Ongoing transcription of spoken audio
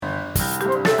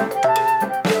Welcome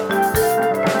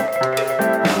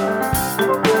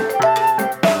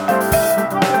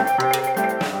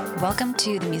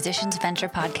to the Musician's Venture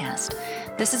Podcast.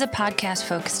 This is a podcast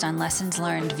focused on lessons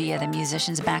learned via the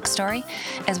musician's backstory,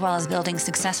 as well as building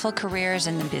successful careers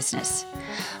in the business.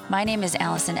 My name is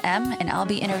Allison M., and I'll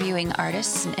be interviewing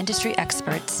artists and industry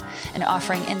experts and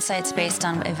offering insights based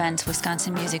on events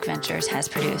Wisconsin Music Ventures has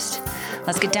produced.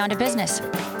 Let's get down to business.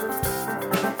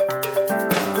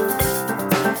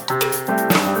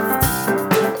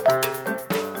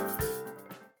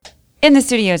 In the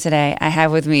studio today, I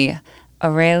have with me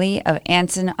Arale of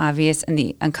Anson, Obvious, and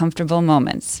the Uncomfortable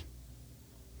Moments.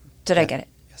 Did I get it?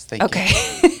 Yes, thank you. Okay.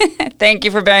 Thank you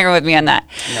for bearing with me on that.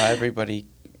 No, everybody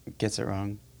gets it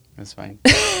wrong. That's fine.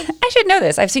 I should know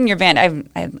this. I've seen your band.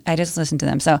 I just listened to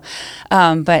them. So,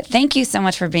 but thank you so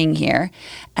much for being here.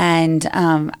 And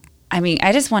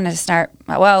I just want to start.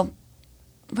 Well,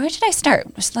 where should I start?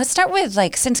 Let's start with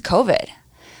since COVID.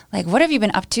 What have you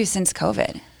been up to since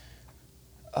COVID?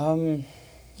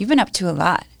 You've been up to a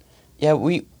lot. Yeah,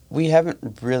 we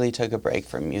haven't really took a break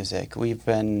from music. We've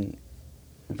been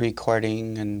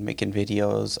recording and making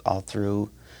videos all through.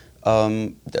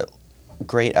 The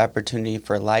great opportunity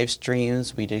for live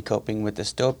streams. We did Coping with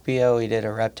Dystopia. We did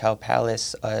a Reptile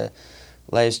Palace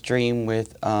live stream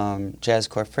with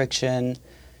Jazzcore Friction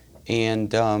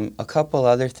and a couple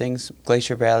other things.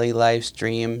 Glacier Valley live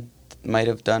stream. Might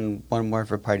have done one more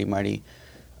for Party Marty.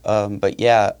 But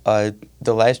yeah,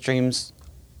 the live streams,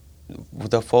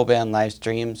 the full band live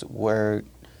streams were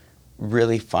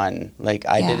really fun.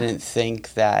 I didn't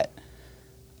think that,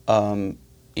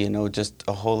 just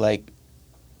a whole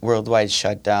worldwide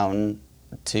shutdown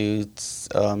to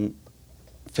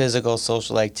physical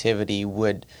social activity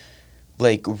would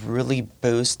really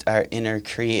boost our inner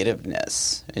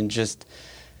creativeness and just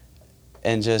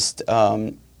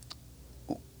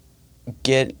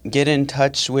get in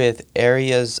touch with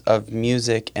areas of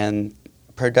music and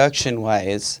production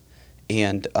wise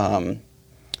and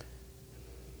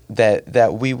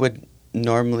that we would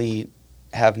normally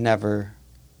have never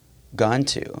gone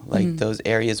to, those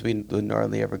areas we would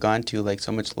normally ever gone to,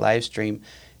 so much live stream.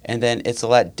 And then it's a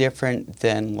lot different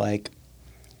than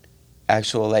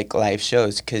actual live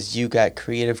shows because you got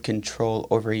creative control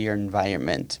over your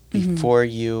environment before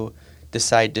you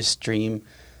decide to stream.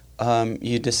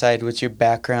 You decide what your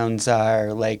backgrounds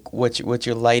are, what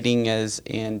your lighting is,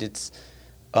 and it's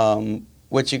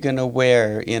what you're gonna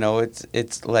wear. I've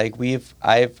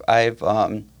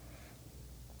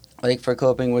for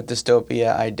Coping with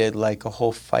Dystopia, I did a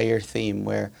whole fire theme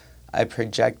where I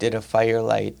projected a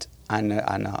firelight on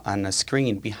a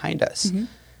screen behind us,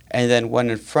 and then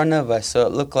one in front of us, so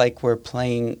it looked like we're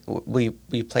playing. We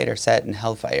played our set in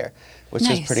Hellfire, which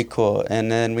was pretty cool,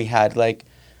 and then we had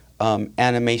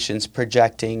animations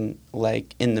projecting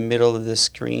in the middle of the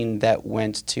screen that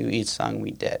went to each song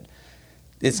we did.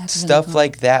 It's That's stuff really cool.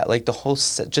 Like that, the whole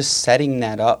just setting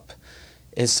that up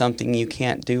is something you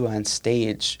can't do on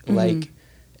stage.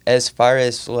 As far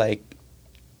as a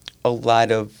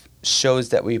lot of shows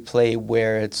that we play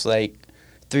where it's 3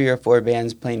 or 4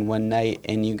 bands playing one night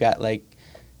and you got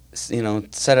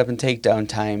set up and takedown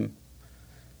time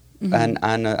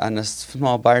on a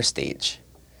small bar stage.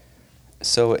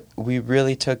 So we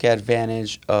really took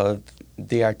advantage of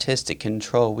the artistic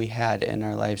control we had in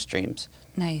our live streams.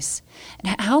 Nice.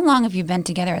 And how long have you been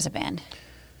together as a band?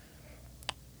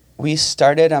 We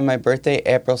started on my birthday,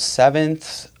 April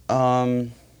 7th,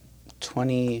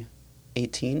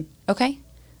 2018. Okay.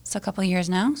 So a couple of years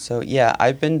now? So yeah,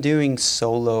 I've been doing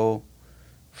solo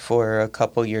for a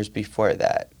couple years before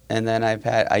that. And then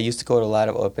I used to go to a lot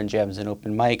of open jams and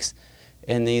open mics.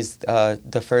 And these,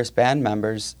 the first band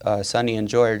members, Sonny and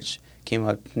George, came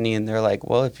up to me and they're like,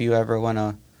 well, if you ever want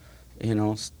to,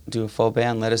 do a full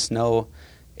band, let us know.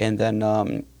 And then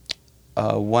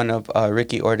one of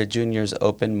Ricky Orta Jr.'s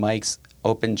open mics,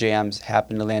 open jams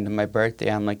happened to land on my birthday.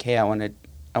 I'm like, hey, I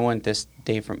want this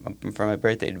day for my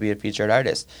birthday to be a featured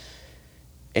artist.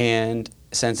 And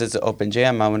since it's an open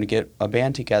jam, I want to get a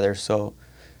band together. So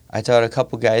I taught a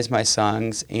couple guys my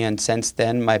songs, and since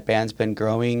then my band's been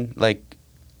growing.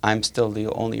 I'm still the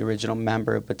only original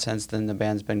member, but since then the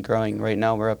band's been growing. Right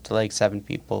now we're up to 7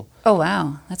 people. Oh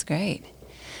wow, that's great.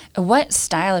 What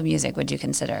style of music would you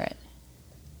consider it?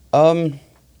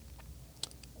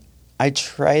 I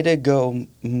try to go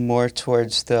more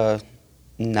towards the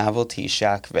novelty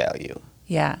shock value.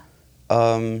 Yeah.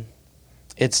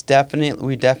 It's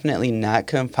definitely not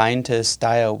confined to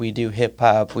style. We do hip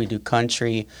hop, we do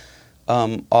country,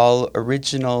 all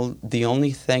original. The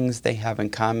only things they have in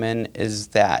common is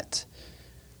that,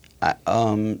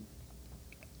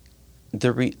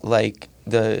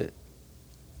 the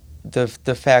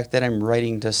the fact that I'm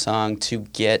writing the song to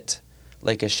get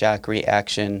like a shock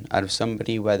reaction out of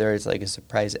somebody, whether it's like a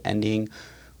surprise ending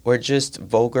or just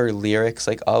vulgar lyrics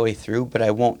like all the way through, but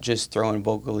I won't just throw in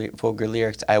vulgar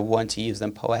lyrics. I want to use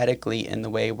them poetically in the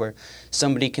way where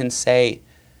somebody can say,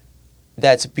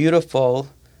 that's beautiful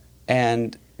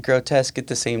and grotesque at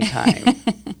the same time.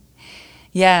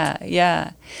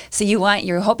 Yeah. So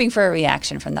you're hoping for a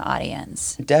reaction from the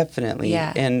audience. Definitely.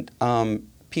 Yeah. And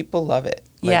people love it.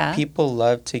 Like, people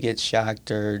love to get shocked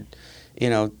or,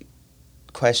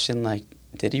 question like,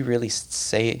 did he really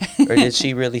say, or did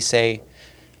she really say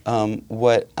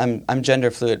what, I'm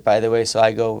gender fluid, by the way, so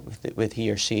I go with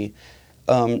he or she.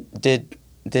 Did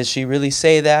she really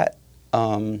say that?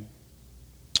 And,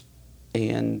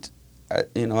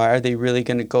 are they really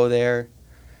going to go there?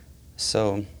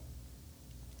 So.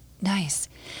 Nice.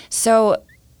 So,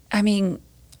 I mean,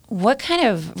 what kind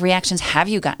of reactions have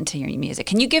you gotten to your music?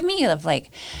 Can you give me like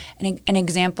an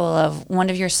example of one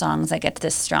of your songs that gets the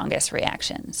strongest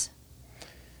reactions?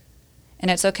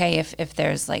 And it's okay if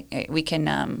there's like, we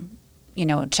can,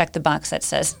 check the box that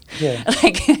says,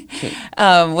 like,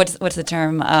 what's the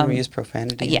term? Can we use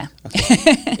profanity? Yeah.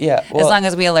 Okay. Yeah. Well, as long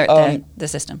as we alert the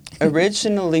system.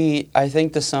 Originally, I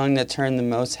think the song that turned the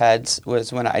most heads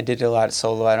was when I did a lot of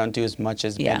solo. I don't do as much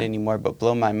as band anymore, but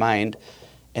Blow My Mind.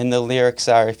 And the lyrics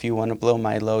are, if you want to blow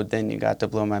my load, then you got to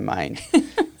blow my mind.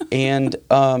 And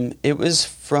it was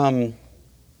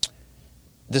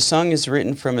the song is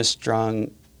written from a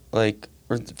strong,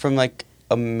 from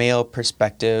a male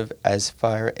perspective as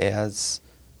far as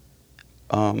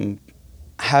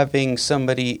having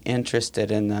somebody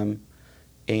interested in them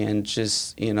and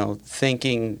just,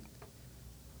 thinking,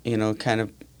 kind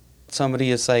of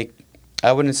somebody is like,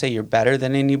 I wouldn't say you're better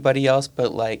than anybody else,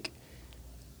 but like,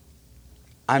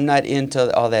 I'm not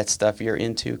into all that stuff you're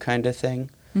into kind of thing.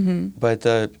 Mm-hmm.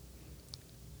 But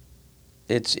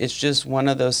it's just one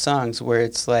of those songs where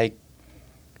it's like,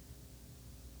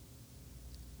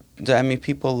 I mean,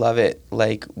 people love it.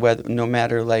 Like, no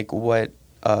matter like what,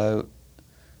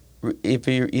 if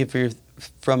you're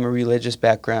from a religious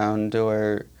background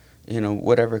or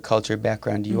whatever culture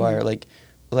background you are,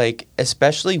 like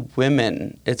especially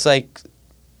women. It's like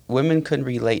women can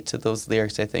relate to those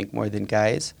lyrics, I think, more than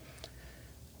guys.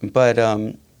 But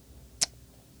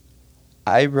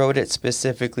I wrote it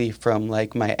specifically from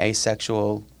like my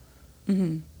asexual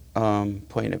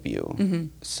point of view. Mm-hmm.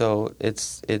 So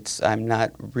it's I'm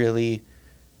not really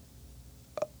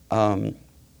trying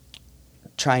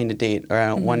to date, or I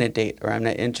don't want to date, or I'm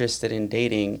not interested in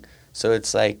dating. So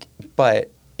it's like, but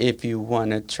if you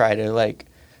want to try to like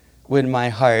win my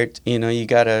heart, you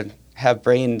gotta have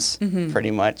brains, pretty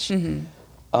much.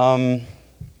 Mm-hmm.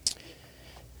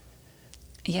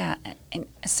 Yeah, and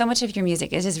so much of your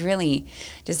music is just really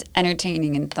just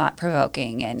entertaining and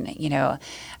thought-provoking. And,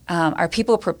 are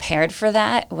people prepared for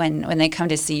that when they come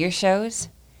to see your shows?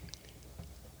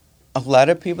 A lot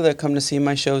of people that come to see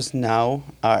my shows now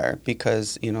are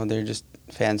because, they're just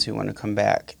fans who want to come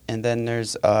back. And then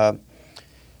there's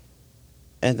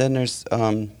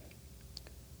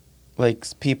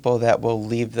like people that will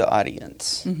leave the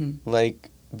audience,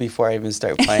 like before I even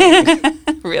start playing.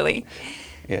 Really?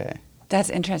 Yeah. That's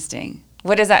interesting.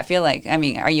 What does that feel like? I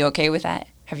mean, are you okay with that?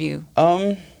 Have you?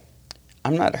 I'm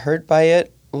not hurt by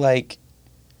it. Like,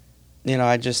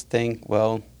 I just think,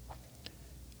 well,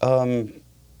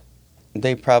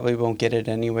 they probably won't get it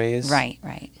anyways. Right.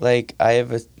 Like, I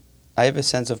have a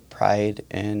sense of pride,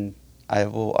 and I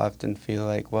will often feel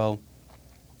like, well,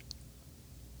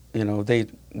 they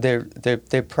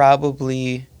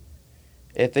probably,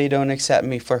 if they don't accept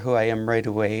me for who I am right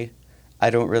away, I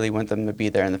don't really want them to be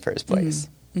there in the first place.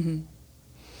 Mm-hmm.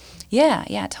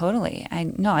 Yeah, totally. I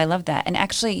love that. And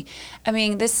actually, I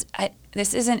mean, this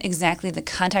isn't exactly the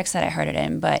context that I heard it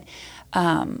in, but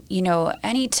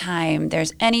anytime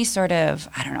there's any sort of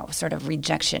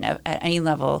rejection at any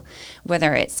level,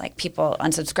 whether it's like people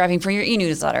unsubscribing from your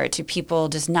e-newsletter to people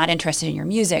just not interested in your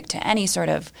music to any sort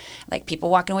of like people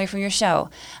walking away from your show,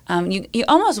 you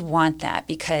almost want that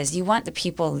because you want the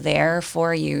people there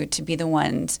for you to be the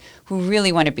ones who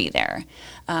really want to be there.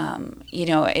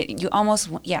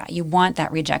 You want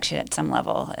that rejection at some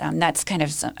level. That's kind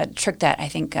of a trick that I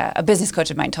think a business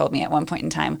coach of mine told me at one point in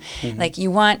time. Mm-hmm. Like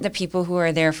you want the people who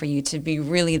are there for you to be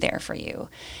really there for you.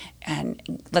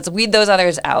 And let's weed those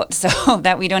others out so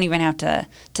that we don't even have to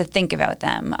think about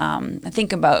them,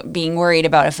 think about being worried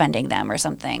about offending them or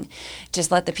something.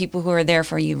 Just let the people who are there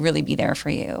for you really be there for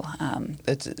you.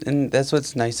 That's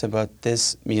what's nice about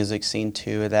this music scene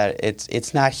too, that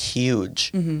it's not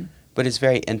huge. Mm-hmm. But it's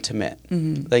very intimate.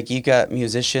 Mm-hmm. Like you got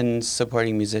musicians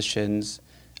supporting musicians.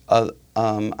 I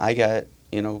got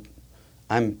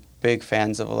I'm big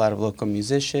fans of a lot of local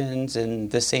musicians,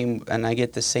 and I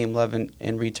get the same love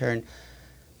in return.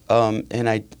 And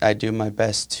I do my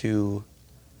best to,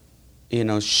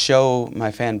 show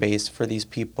my fan base for these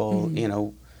people,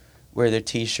 wear their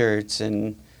T-shirts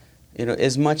and,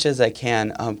 as much as I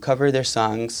can, cover their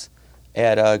songs.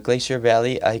 At Glacier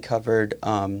Valley, I covered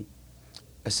a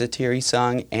Satiri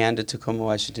song and a Tacoma,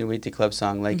 Washington Weekly Club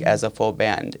song, as a full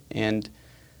band. And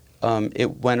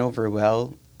it went over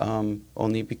well,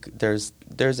 only because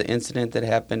there's an incident that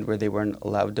happened where they weren't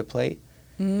allowed to play.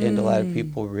 And a lot of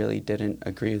people really didn't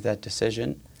agree with that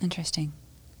decision. Interesting.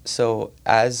 So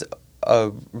as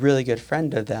a really good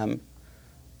friend of them,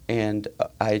 and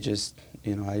I just,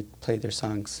 I played their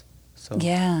songs. So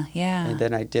yeah. And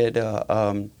then I did,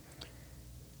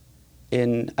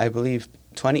 in, I believe,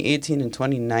 2018 and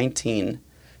 2019,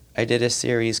 I did a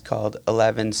series called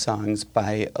 11 Songs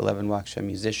by 11 Waukesha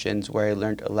Musicians, where I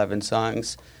learned 11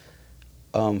 songs,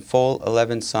 full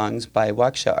 11 songs by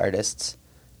Waukesha artists.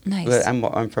 Nice. But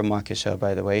I'm from Waukesha,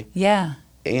 by the way. Yeah.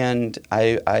 And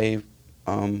I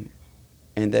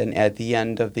and then at the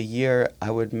end of the year,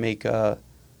 I would make a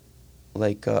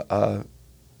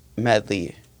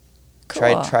medley.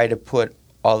 Cool. Try to put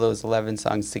all those 11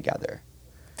 songs together.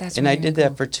 That's and really I did cool.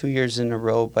 that for 2 years in a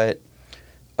row, but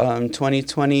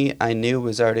 2020 I knew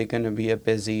was already going to be a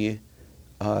busy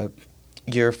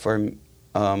year for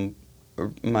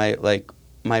my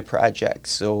project,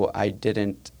 so I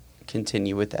didn't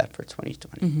continue with that for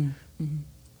 2020. Mm-hmm. Mm-hmm.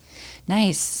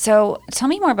 Nice. So tell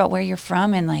me more about where you're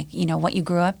from and what you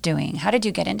grew up doing. How did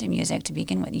you get into music to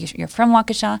begin with? You're from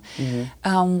Waukesha.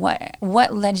 Mm-hmm.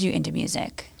 What led you into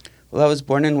music? Well, I was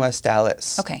born in West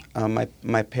Dallas. Okay.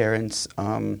 My parents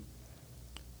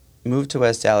moved to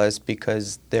West Dallas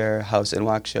because their house in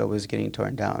Waukesha was getting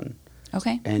torn down.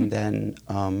 Okay. And then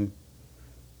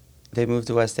they moved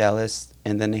to West Dallas,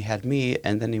 and then they had me,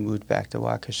 and then they moved back to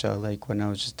Waukesha when I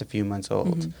was just a few months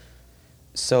old. Mm-hmm.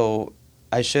 So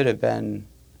I should have been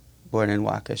born in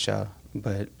Waukesha,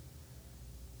 but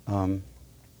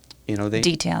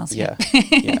details. Yeah.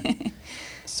 Yeah.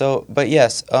 So, but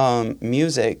yes,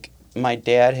 music. My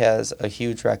dad has a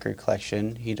huge record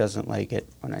collection. He doesn't like it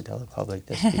when I tell the public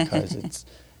this because it's,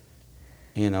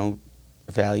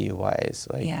 value-wise,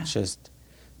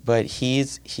 But he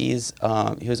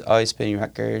was always spinning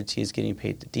records. He's getting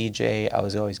paid to DJ. I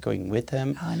was always going with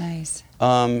him. Oh, nice.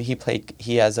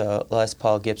 He has a Les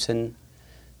Paul Gibson,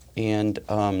 and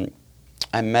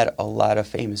I met a lot of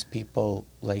famous people,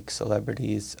 like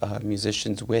celebrities,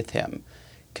 musicians, with him,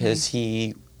 because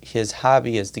his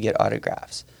hobby is to get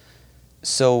autographs.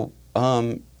 So,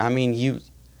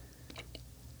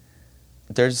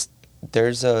 there's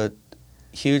a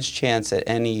huge chance that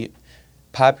any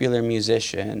popular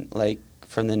musician,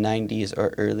 from the 90s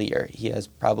or earlier, he has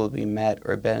probably met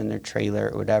or been in their trailer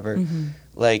or whatever. Mm-hmm.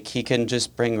 He can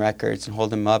just bring records and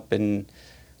hold them up, and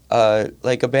a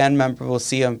band member will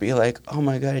see him and be like, oh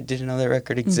my God, I didn't know that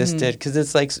record existed, because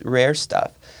it's rare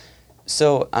stuff.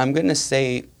 So I'm going to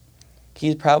say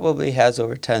he probably has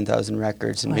over 10,000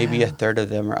 records, and maybe a third of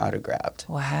them are autographed.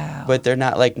 Wow. But they're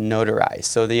not notarized,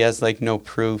 so he has no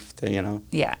proof that,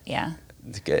 Yeah, yeah.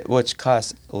 Which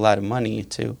costs a lot of money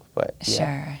too. But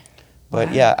yeah. Sure. But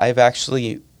wow. yeah, I've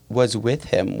actually was with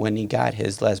him when he got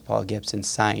his Les Paul Gibson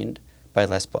signed by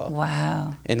Les Paul.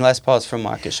 Wow. And Les Paul's from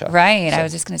Waukesha. Right. So. I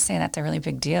was just going to say that's a really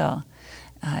big deal,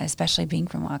 especially being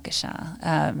from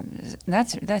Waukesha.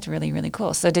 That's really, really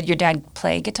cool. So did your dad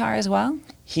play guitar as well?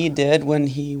 He did when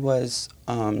he was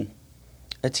a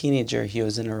teenager. He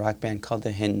was in a rock band called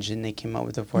The Hinge, and they came out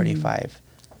with a 45.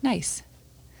 Nice.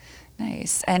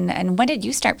 Nice. And when did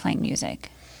you start playing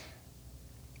music?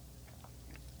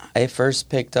 I first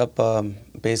picked up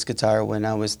bass guitar when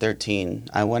I was 13.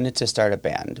 I wanted to start a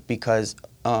band because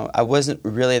I wasn't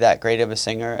really that great of a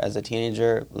singer as a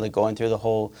teenager, going through the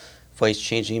whole voice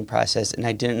changing process, and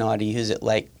I didn't know how to use it.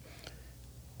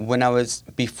 When I was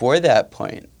before that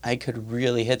point, I could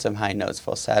really hit some high notes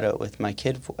falsetto with my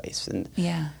kid voice, and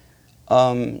yeah.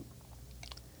 I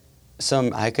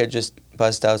could just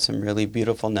bust out some really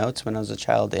beautiful notes when I was a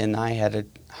child, and I had a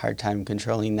hard time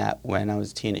controlling that when I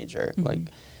was a teenager. Mm-hmm.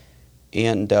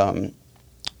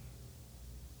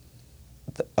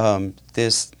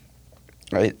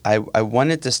 I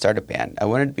wanted to start a band. I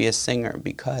wanted to be a singer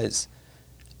because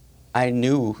I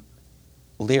knew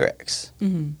lyrics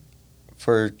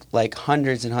for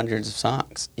hundreds and hundreds of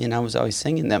songs, and I was always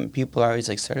singing them. People are always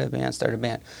like, start a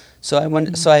band. So I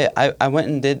went. So I went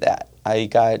and did that. I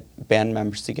got band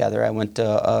members together. I went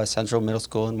to Central Middle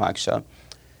School in Waukesha.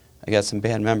 I got some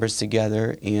band members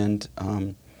together, and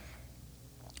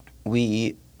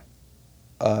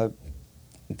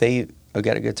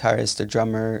got a guitarist, a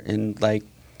drummer, and like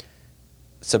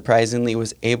surprisingly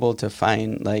was able to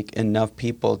find like enough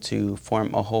people to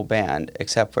form a whole band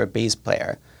except for a bass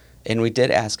player. And we did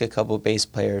ask a couple bass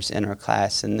players in our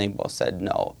class, and they both said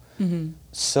no. Mm-hmm.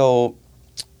 So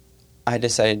I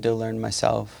decided to learn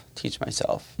myself, teach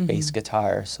myself bass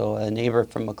guitar. So a neighbor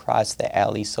from across the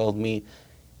alley sold me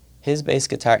his bass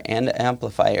guitar and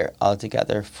amplifier all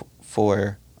together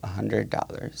for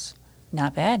 $100.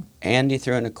 Not bad. And he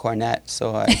threw in a cornet,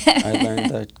 so I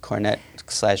learned the cornet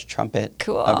 / trumpet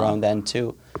around then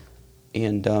too.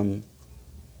 And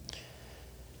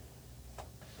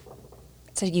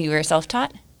so you were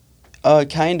self-taught?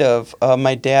 Kind of.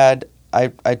 My dad,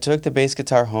 I took the bass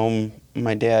guitar home.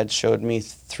 My dad showed me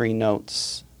 3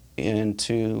 notes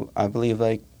into, I believe,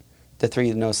 like the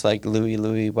 3 notes like Louie,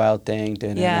 Louie, Wild Thing.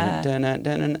 And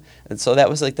so that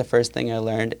was like the first thing I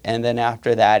learned. And then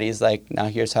after that, he's like, now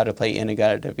here's how to play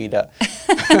In-A-Gadda-Da-Vida.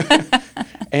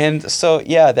 And so,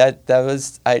 yeah, that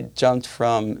was, I jumped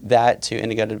from that to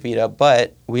In-A-Gadda-Da-Vida.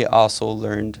 But we also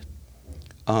learned,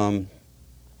 I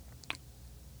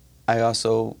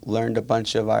also learned a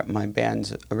bunch of my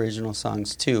band's original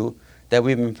songs too that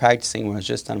we've been practicing when I was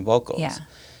just on vocals. Yeah.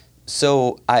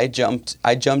 So I jumped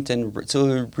in. So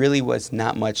there really was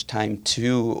not much time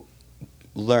to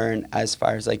learn as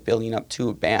far as like building up to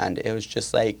a band. It was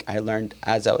just like I learned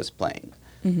as I was playing.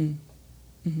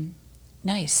 Mm-hmm. Mm-hmm.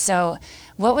 Nice. So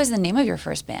what was the name of your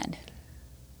first band?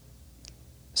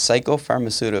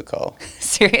 Psychopharmaceutical.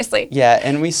 Seriously? Yeah,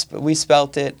 and we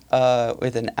spelt it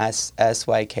with an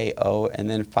S-Y-K-O, and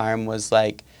then farm was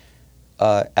like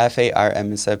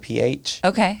F-A-R-M instead of P-H.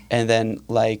 Okay. And then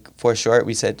like for short,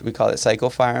 we call it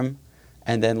Psychopharm,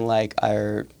 and then like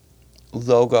our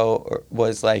logo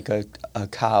was like a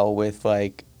cow with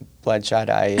like bloodshot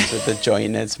eyes with a joint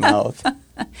in its mouth.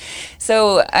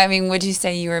 So, I mean, would you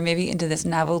say you were maybe into this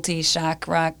novelty shock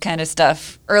rock kind of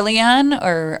stuff early on,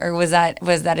 or was that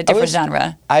a different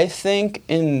genre? I think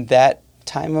in that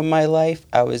time of my life,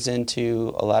 I was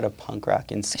into a lot of punk rock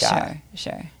and ska.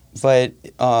 Sure. But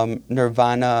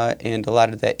Nirvana and a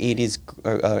lot of the 80s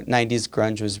or 90s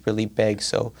grunge was really big.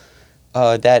 So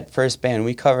that first band,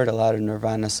 we covered a lot of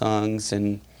Nirvana songs,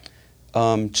 and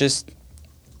just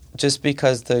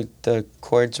because the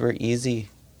chords were easy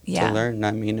to learn.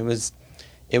 I mean, it was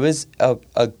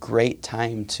a great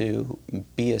time to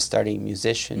be a starting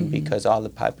musician because all the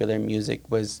popular music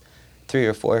was 3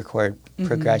 or 4 chord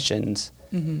progressions.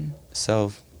 Mm-hmm.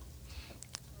 So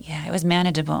yeah, it was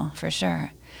manageable for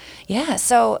sure. Yeah.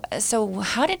 So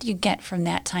how did you get from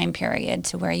that time period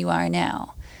to where you are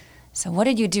now? So what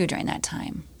did you do during that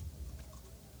time?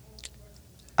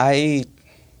 After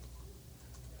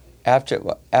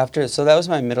so that was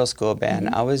my middle school band.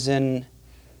 I was in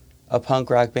a punk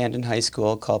rock band in high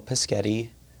school called Paschetti.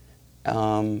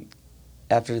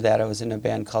 After that, I was in a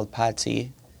band called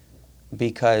Patsy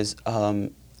because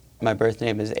my birth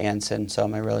name is Anson, so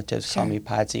my relatives call me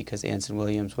Patsy because Anson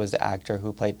Williams was the actor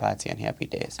who played Patsy on Happy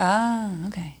Days. Ah,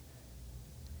 okay.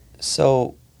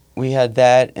 So we had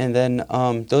that, and then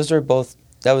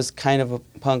that was kind of a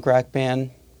punk rock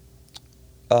band.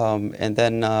 And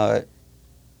then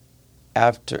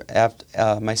after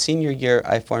my senior year,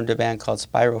 I formed a band called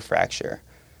Spiral Fracture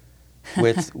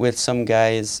with some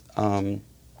guys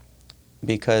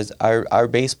because our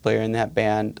bass player in that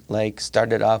band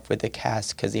started off with a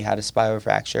cast because he had a spiral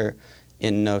fracture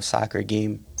in a soccer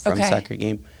game soccer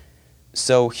game.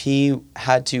 So he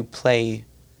had to play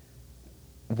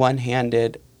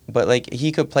one-handed, but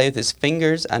he could play with his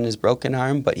fingers on his broken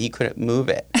arm, but he couldn't move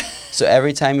it. So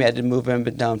every time he had to move up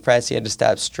and down frets, he had to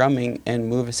stop strumming and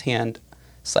move his hand,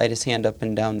 slide his hand up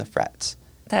and down the frets.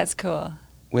 That's cool.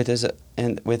 With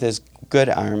his good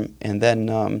arm, and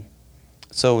then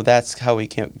so that's how we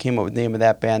came up with the name of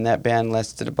that band. That band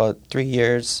lasted about 3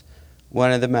 years.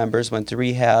 One of the members went to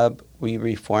rehab. We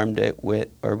reformed it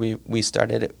we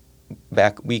started it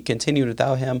back. We continued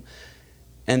without him,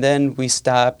 and then we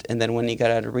stopped. And then when he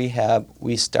got out of rehab,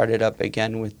 we started up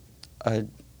again with a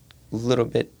little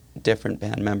bit different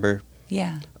band member.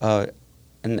 Yeah.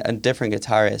 And a different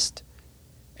guitarist.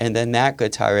 And then that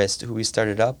guitarist who we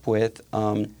started up with,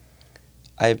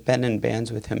 I've been in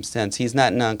bands with him since. He's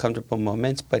not in Uncomfortable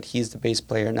Moments, but he's the bass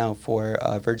player now for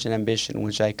Virgin Ambition,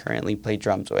 which I currently play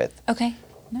drums with. Okay,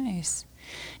 nice.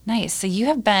 So you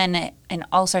have been in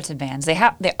all sorts of bands. They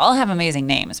all have amazing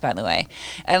names, by the way.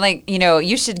 And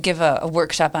you should give a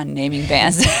workshop on naming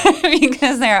bands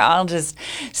because they're all just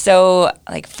so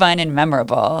fun and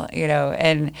memorable.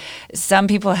 And some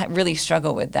people really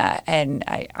struggle with that, and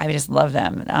I just love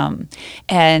them.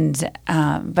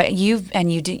 But you've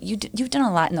done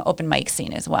a lot in the open mic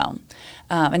scene as well.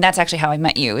 And that's actually how I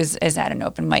met you, is at an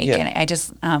open mic. Yeah. And I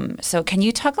just, so can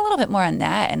you talk a little bit more on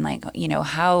that and like,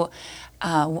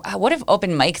 what have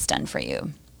open mics done for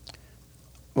you?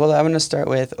 Well, I'm going to start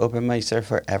with open mics are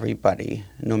for everybody,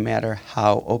 no matter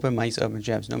how open mics, open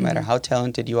jams, no matter how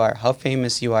talented you are, how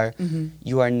famous you are,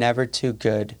 you are never too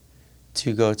good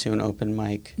to go to an open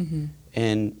mic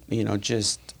and,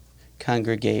 just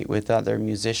congregate with other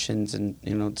musicians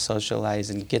and, socialize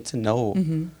and get to know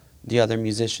the other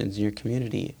musicians in your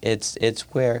community. It's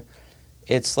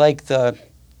like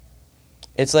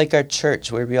our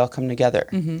church where we all come together,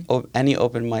 any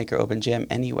open mic or open jam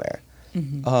anywhere.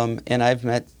 And I've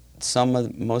met some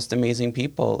of the most amazing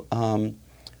people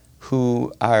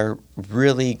who are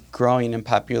really growing in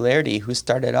popularity, who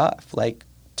started off like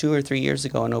 2 or 3 years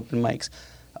ago in open mics.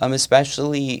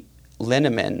 Especially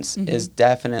Linneman's is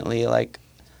definitely like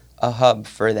a hub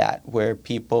for that, where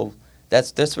people,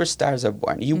 that's where stars are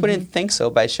born. You wouldn't think so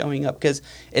by showing up because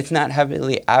it's not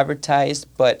heavily advertised,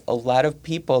 but a lot of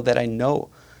people that I know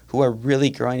who are really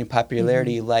growing in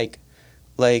popularity, like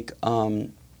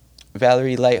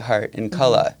Valerie Lightheart and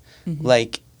Culla,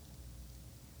 like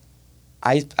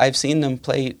I've seen them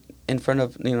play in front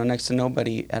of next to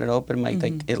nobody at an open mic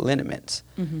like at Linneman's.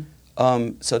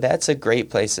 So that's a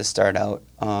great place to start out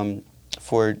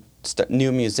for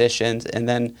new musicians. And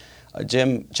then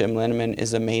Jim Linneman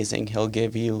is amazing. He'll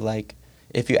give you like,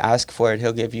 if you ask for it,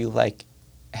 he'll give you like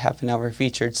half an hour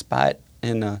featured spot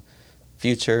in a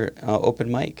future open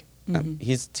mic.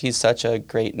 He's such a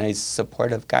great, nice,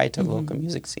 supportive guy to the local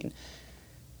music scene.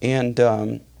 And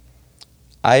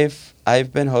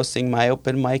I've been hosting my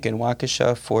open mic in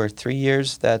Waukesha for 3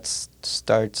 years. It's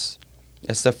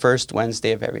the first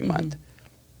Wednesday of every month.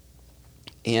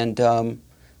 And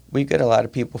we get a lot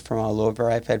of people from all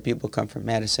over. I've had people come from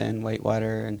Madison,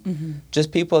 Whitewater, and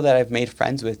just people that I've made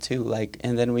friends with too.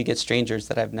 And then we get strangers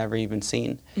that I've never even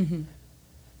seen.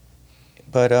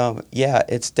 But yeah,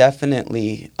 it's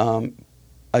definitely,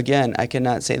 again, I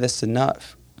cannot say this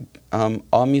enough.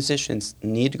 All musicians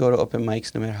need to go to open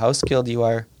mics, no matter how skilled you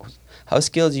are, how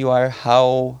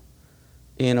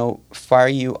far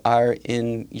you are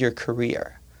in your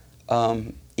career.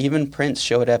 Even Prince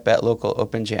showed up at local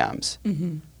open jams.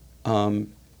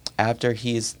 After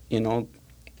he's,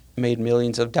 made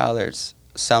millions of dollars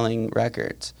selling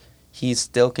records, he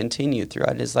still continued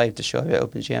throughout his life to show up at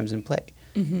open jams and play.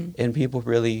 And people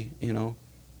really,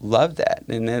 loved that.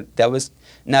 And that was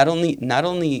not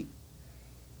only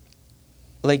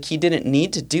like he didn't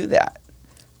need to do that,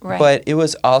 but it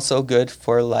was also good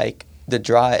for like the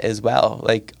draw as well.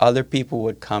 Like other people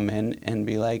would come in and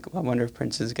be like, well, I wonder if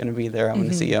Prince is going to be there. I want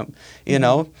to see him,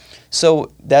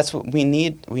 So that's what we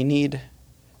need. We need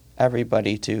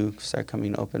everybody to start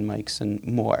coming to open mics and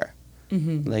more.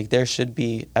 Like there should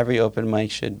be, every open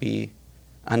mic should be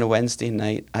on a Wednesday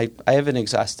night. I have an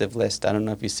exhaustive list. I don't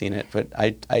know if you've seen it, but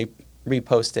I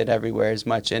repost it everywhere as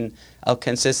much, and I'll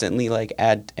consistently like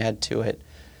add to it.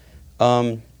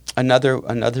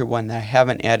 Another one that I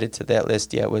haven't added to that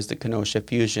list yet was the Kenosha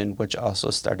Fusion, which also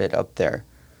started up there,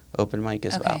 open mic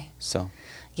as well. So,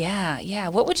 yeah.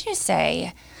 What would you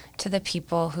say to the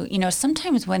people who,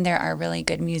 sometimes when there are really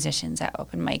good musicians at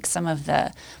open mic, some of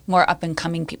the more up and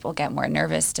coming people get more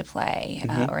nervous to play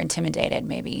or intimidated,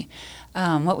 maybe.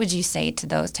 What would you say to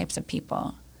those types of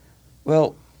people?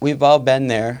 Well, we've all been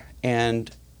there, and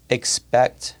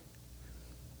expect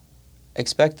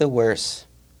the worst.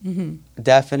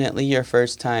 Definitely your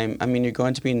first time. I mean, you're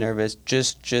going to be nervous.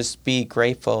 Just be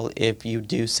grateful if you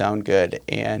do sound good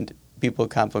and people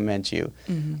compliment you.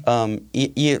 A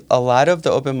lot of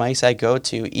the open mics I go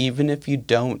to, even if you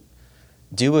don't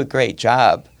do a great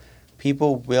job,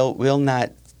 people will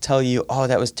not tell you, oh,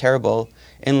 that was terrible,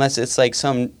 unless it's like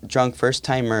some drunk first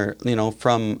timer,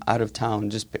 from out of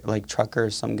town, just like trucker,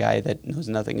 some guy that knows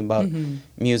nothing about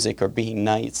music or being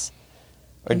nice.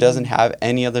 Or doesn't have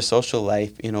any other social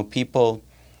life. People,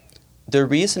 the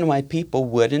reason why people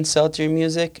would insult your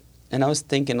music, and I was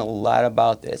thinking a lot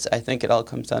about this, I think it all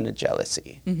comes down to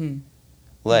jealousy.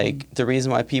 Like, the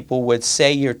reason why people would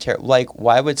say you're terrible, like,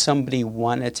 why would somebody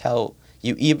want to tell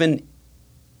you, even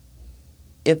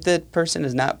if the person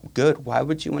is not good, why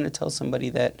would you want to tell somebody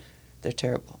that they're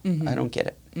terrible? I don't get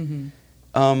it.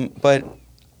 But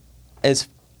as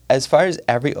far as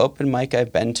every open mic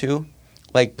I've been to,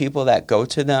 like people that go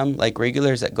to them, like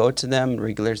regulars that go to them,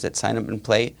 regulars that sign up and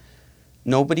play,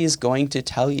 nobody's going to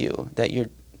tell you that you're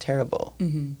terrible.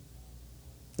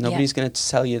 Nobody's going to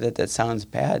tell you that sounds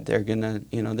bad. They're gonna,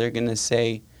 they're gonna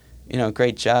say,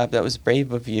 great job. That was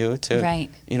brave of you to,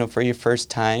 for your first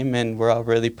time, and we're all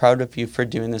really proud of you for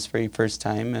doing this for your first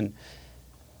time.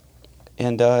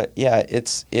 And yeah,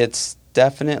 it's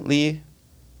definitely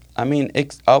I mean,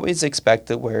 always expect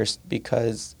the worst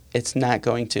because it's not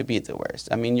going to be the worst.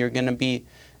 I mean, you're gonna be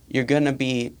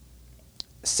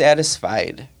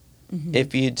satisfied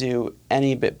if you do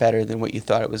any bit better than what you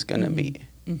thought it was gonna be.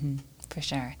 For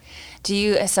sure.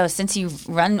 So since you've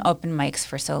run open mics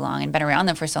for so long and been around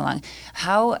them for so long,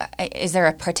 how is there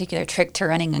a particular trick to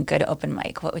running a good open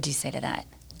mic? What would you say to that?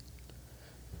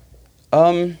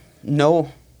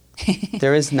 No,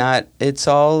 there is not. It's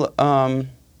all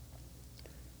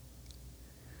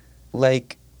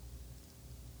like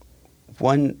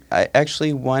there's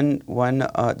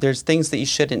things that you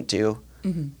shouldn't do.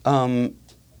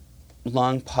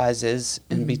 Long pauses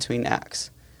in between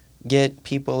acts. Get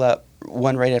people up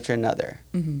one right after another.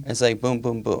 It's like boom,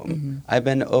 boom, boom. I've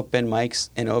been to open mics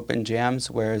and open jams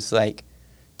where it's like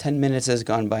 10 minutes has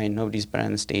gone by and nobody's been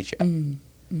on the stage yet.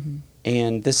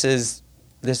 And this is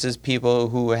people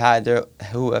who have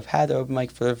had their open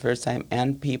mic for the first time,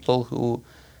 and people who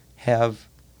have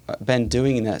been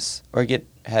doing this or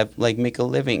make a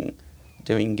living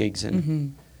doing gigs.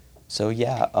 And so you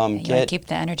gotta keep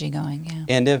the energy going. Yeah.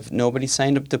 And if nobody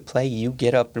signed up to play, you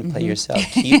get up and play yourself.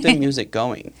 Keep the music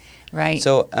going. Right.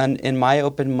 So in my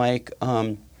open mic,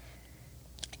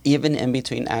 even in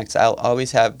between acts, I'll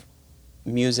always have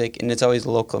music, and it's always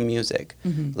local music.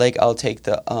 Like I'll take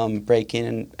the breaking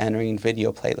and entering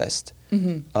video playlist,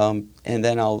 and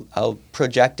then I'll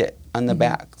project it on the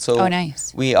back. So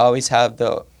nice. We always have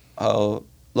the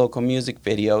local music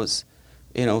videos,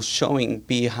 showing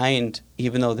behind,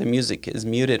 even though the music is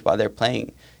muted while they're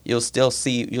playing. You'll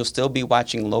still be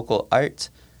watching local art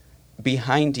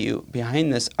behind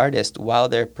this artist while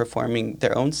they're performing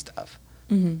their own stuff.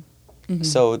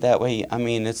 So that way, I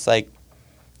mean, it's like,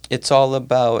 it's all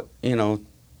about,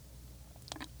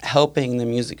 helping the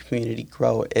music community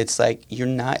grow. It's like you're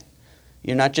not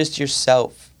just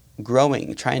yourself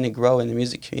trying to grow in the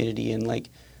music community, and like,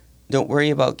 don't worry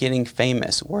about getting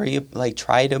famous.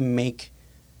 Try to make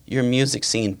your music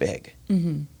scene big.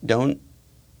 Don't,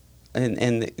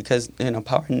 and because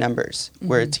power in numbers.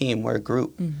 We're a team. We're a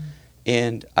group,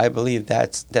 and I believe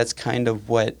that's kind of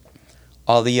what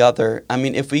all the other. I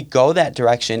mean, if we go that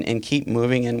direction and keep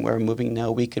moving, and we're moving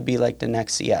now, we could be like the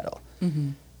next Seattle.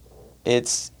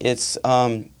 This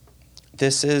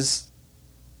is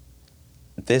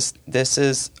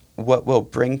what will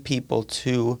bring people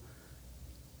to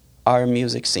our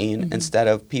music scene, instead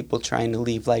of people trying to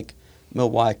leave like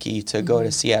Milwaukee to go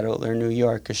to Seattle or New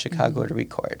York or Chicago to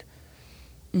record.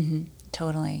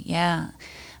 Totally. Yeah.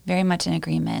 Very much in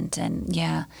agreement. And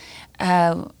yeah,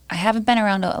 I haven't been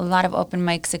around a lot of open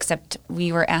mics, except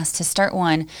we were asked to start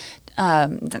one,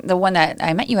 the one that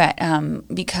I met you at,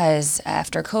 because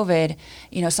after COVID,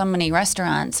 so many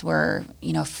restaurants were,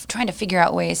 trying to figure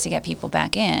out ways to get people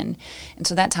back in. And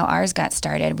so that's how ours got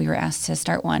started. We were asked to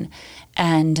start one.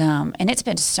 And it's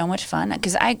been so much fun,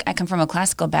 because I come from a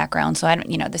classical background, so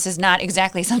this is not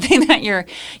exactly something that you're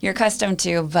accustomed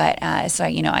to. But so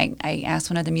I asked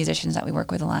one of the musicians that we work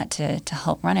with a lot to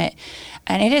help run it,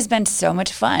 and it has been so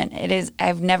much fun. It is.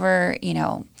 I've never it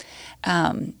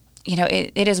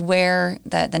is where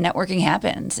the networking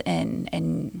happens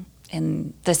in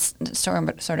this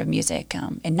sort of music,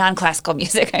 in non-classical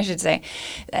music, I should say,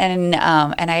 and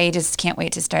I just can't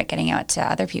wait to start getting out to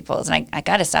other people's, and I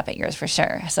got to stop at yours for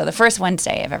sure. So the first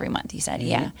Wednesday of every month, you said,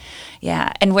 yeah.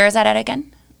 And where is that at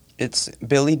again? It's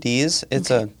Billy D's. It's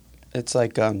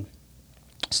like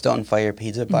Stone Fire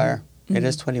Pizza Bar. It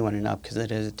is 21 and up because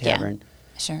it is a tavern.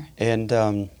 Yeah, sure.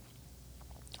 And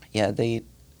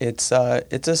it's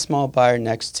a small bar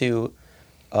next to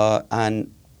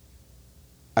on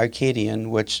Arcadian,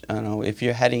 which, I don't know, if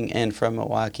you're heading in from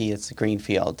Milwaukee, it's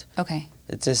Greenfield. Okay.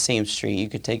 It's the same street. You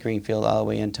could take Greenfield all the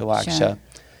way into Waukesha. Sure. And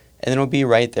then it'll be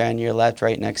right there on your left,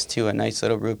 right next to a nice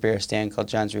little root beer stand called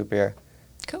John's Root Beer.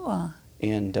 Cool.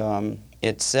 And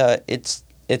it's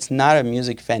not a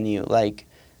music venue. Like,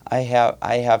 I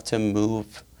have to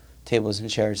move tables and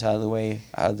chairs out of the way,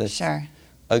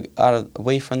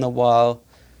 away from the wall.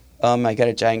 I got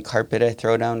a giant carpet I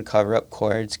throw down, cover up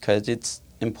chords, because it's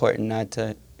important not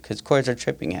to, because chords are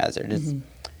tripping hazard.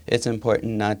 It's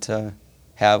important not to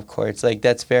have chords. Like,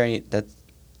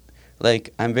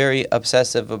 I'm very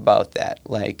obsessive about that.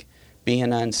 Like,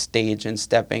 being on stage and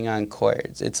stepping on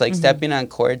chords. It's like stepping on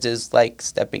chords is like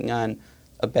stepping on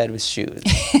a bed with shoes.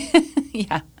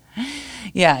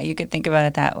 Yeah, you could think about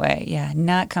it that way. Yeah,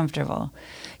 not comfortable.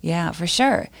 Yeah, for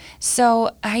sure.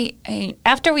 So I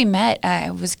after we met,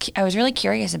 I was really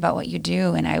curious about what you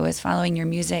do, and I was following your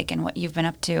music and what you've been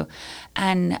up to.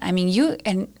 And I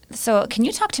mean, so can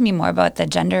you talk to me more about the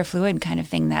gender fluid kind of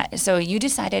thing? So you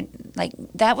decided, like,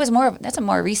 that's a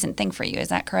more recent thing for you. Is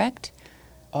that correct?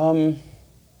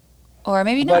 Or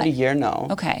maybe about not. a year now.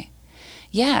 Okay.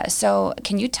 Yeah. So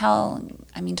can you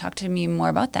talk to me more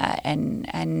about that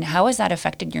and how has that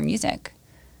affected your music?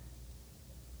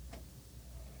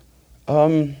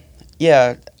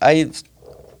 Yeah, I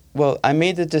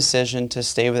made the decision to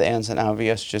stay with Anson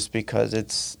Obvious just because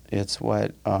it's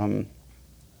what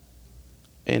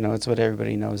it's what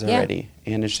everybody knows already,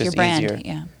 and it's Your just brand, easier.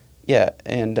 yeah. Yeah,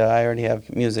 and I already have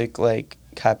music like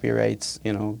copyrights,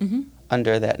 Mm-hmm.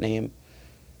 under that name.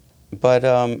 But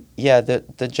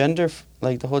the gender,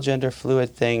 like the whole gender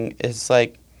fluid thing is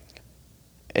like,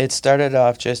 it started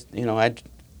off just a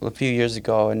few years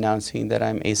ago announcing that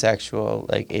I'm asexual,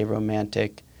 like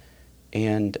aromantic,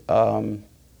 and I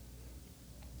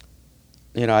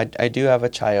do have a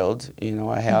child.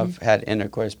 I have had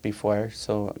intercourse before,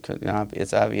 so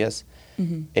it's obvious.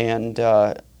 Mm-hmm. And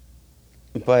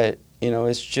but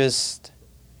it's just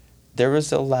there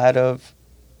was a lot of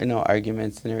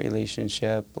arguments in the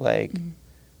relationship. Like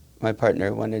my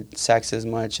partner wanted sex as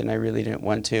much, and I really didn't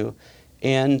want to.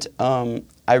 And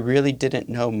I really didn't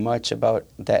know much about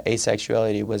that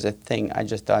asexuality was a thing. I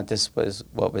just thought this was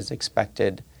what was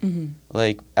expected. Mm-hmm.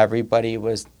 Like everybody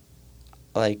was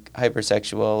like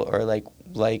hypersexual or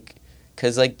like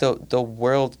because like the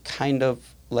world kind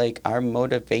of like our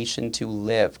motivation to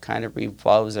live kind of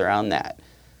revolves around that.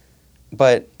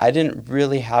 But I didn't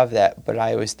really have that, but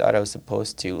I always thought I was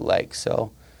supposed to, like,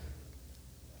 so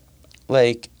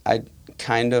like I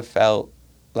kind of felt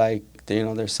like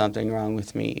there's something wrong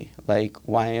with me. Like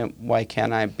why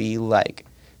can't I be like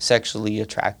sexually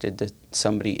attracted to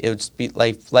somebody? It would just be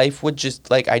like life would just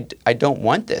like I don't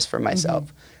want this for myself.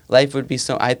 Mm-hmm. Life would be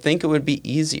I think it would be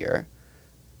easier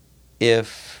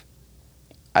if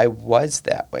I was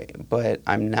that way, but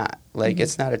I'm not. Like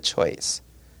it's not a choice.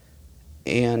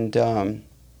 And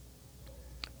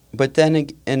but then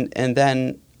and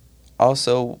then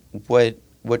also what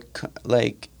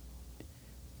like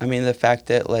I mean the fact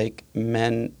that like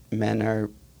men are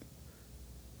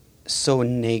so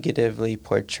negatively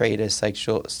portrayed as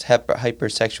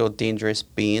hypersexual dangerous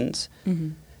beings. Mm-hmm.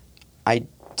 I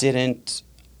didn't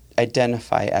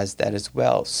identify as that as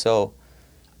well. So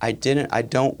I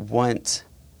don't want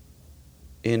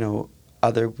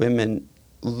other women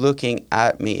looking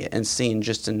at me and seeing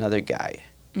just another guy.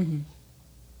 Mm-hmm.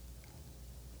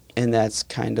 And that's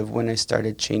kind of when I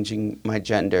started changing my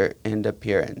gender and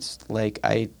appearance. Like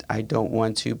I don't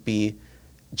want to be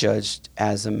judged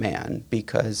as a man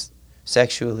because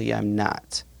sexually I'm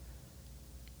not.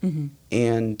 Mm-hmm.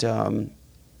 And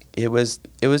it was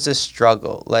a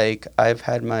struggle. Like I've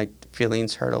had my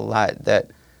feelings hurt a lot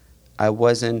that I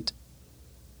wasn't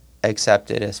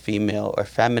accepted as female or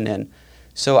feminine.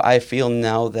 So I feel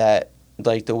now that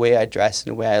like the way I dress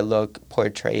and the way I look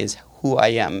portrays who I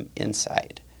am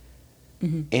inside.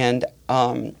 Mm-hmm. And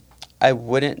I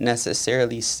wouldn't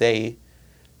necessarily say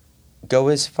go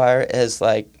as far as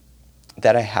like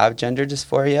that I have gender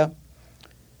dysphoria,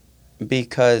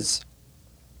 because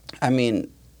I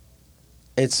mean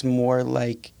it's more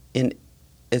like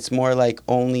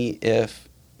only if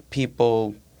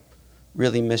people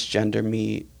really misgender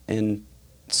me in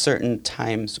certain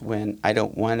times when I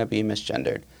don't want to be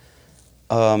misgendered,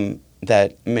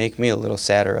 that make me a little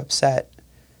sad or upset.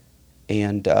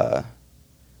 And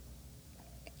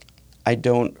I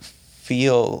don't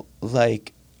feel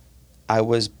like I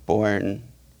was born.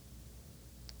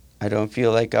 I don't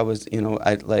feel like I was,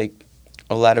 I like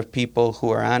a lot of people who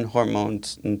are on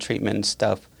hormones and treatment and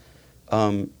stuff,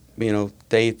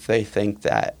 they think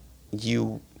that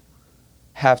you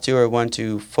have to or want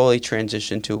to fully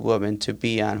transition to a woman to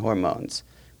be on hormones,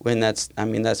 when that's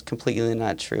completely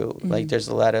not true. Mm-hmm. Like there's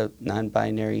a lot of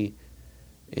non-binary,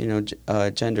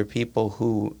 gender people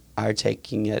who are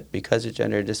taking it because of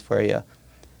gender dysphoria.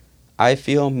 I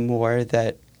feel more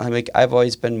that I've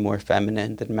always been more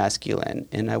feminine than masculine,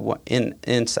 and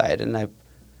inside, and I've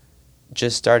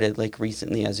just started like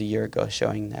recently, as a year ago,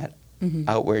 showing that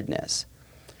outwardness.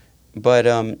 But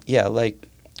like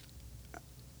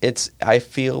I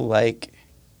feel like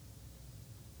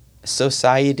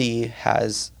society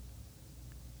has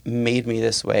made me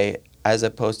this way, as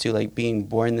opposed to like being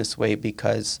born this way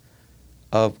because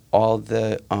of all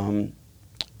the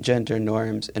gender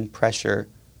norms and pressure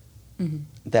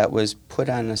that was put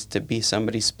on us to be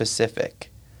somebody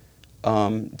specific.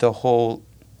 The whole,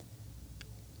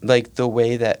 like the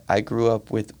way that I grew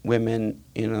up with women,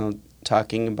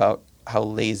 talking about how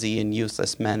lazy and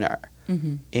useless men are.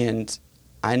 Mm-hmm. And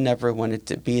I never wanted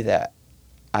to be that.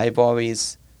 I've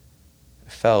always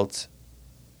felt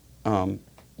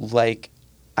like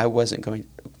I wasn't going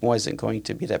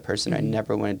to be that person. Mm-hmm. I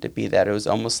never wanted to be that. It was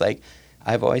almost like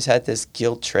I've always had this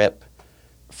guilt trip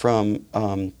from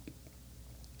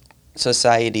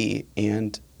society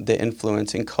and the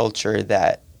influence and culture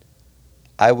that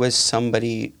I was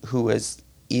somebody who was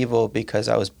evil because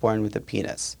I was born with a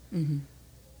penis. Mm-hmm.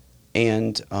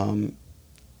 And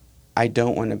I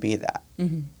don't want to be that.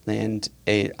 Mm-hmm. And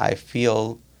I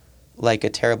feel like a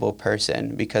terrible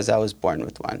person because I was born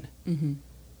with one. Mm-hmm.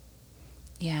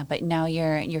 Yeah, but now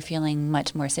you're feeling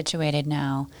much more situated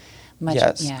now.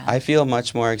 Yes, yeah. I feel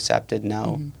much more accepted now.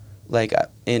 Mm-hmm. Like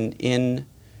in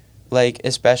like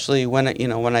especially when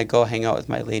I go hang out with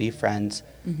my lady friends,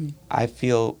 Mm-hmm. I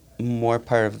feel more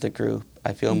part of the group.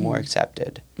 I feel more Mm-hmm.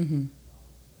 accepted Mm-hmm.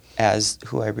 as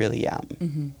who I really am,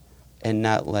 Mm-hmm. and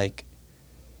not like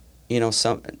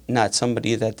not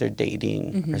somebody that they're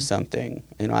dating Mm-hmm. or something.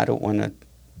 I don't want to,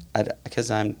 because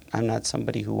I'm not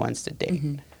somebody who wants to date.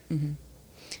 Mm-hmm. Mm-hmm.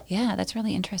 Yeah, that's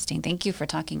really interesting. Thank you for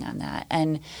talking on that.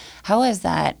 And how is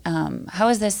that? How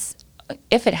is this?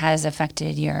 If it has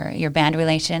affected your band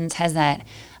relations, has that?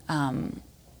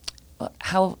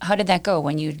 How did that go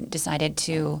when you decided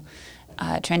to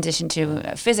transition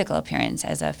to a physical appearance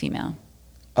as a female?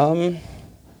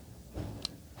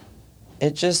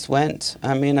 It just went.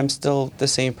 I mean, I'm still the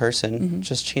same person. Mm-hmm.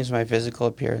 Just changed my physical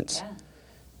appearance, Yeah.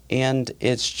 and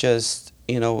it's just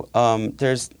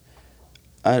there's.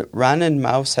 Ron and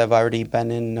Mouse have already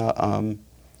been in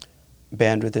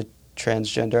band with a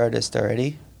transgender artist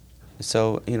already,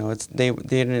 so it's they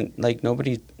didn't like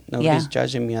nobody's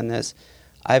judging me on this.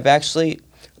 I've actually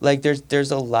there's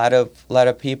a lot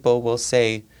of people will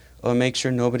say, oh, make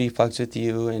sure nobody fucks with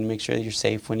you and make sure that you're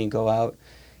safe when you go out,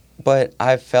 but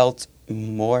I've felt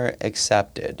more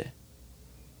accepted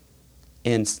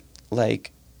and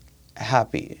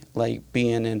happy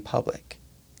being in public.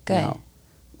 Good. Now.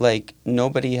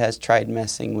 Nobody has tried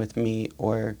messing with me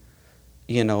or,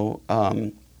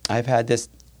 I've had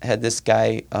this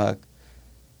guy,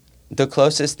 the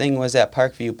closest thing was at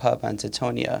Parkview Pub on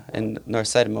Teutonia in north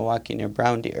side of Milwaukee near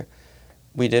Brown Deer.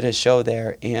 We did a show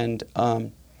there, and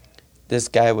this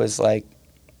guy was like,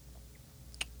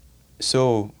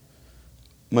 so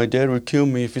my dad would kill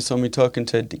me if he saw me talking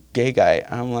to a gay guy.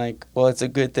 I'm like, well, it's a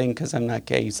good thing because I'm not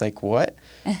gay. He's like, what?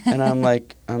 And I'm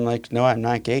like, no, I'm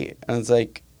not gay. I was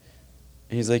like,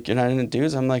 he's like, you're not into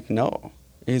dudes? I'm like, no.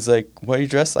 He's like, why are you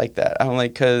dressed like that? I'm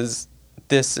like, because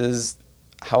this is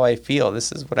how I feel.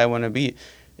 This is what I want to be.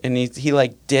 And he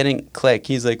didn't click.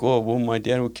 He's like, well, my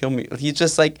dad would kill me. He's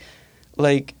just like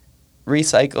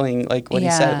recycling what he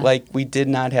said. We did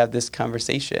not have this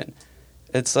conversation.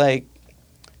 It's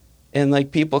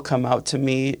and people come out to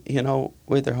me,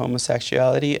 with their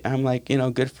homosexuality. I'm like,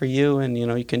 good for you. And,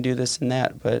 you can do this and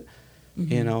that. But,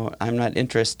 Mm-hmm. I'm not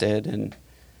interested. And,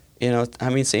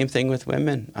 same thing with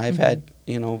women. I've had,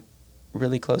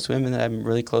 really close women that I'm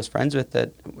really close friends with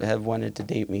that have wanted to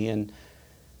date me. And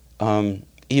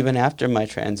even after my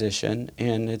transition,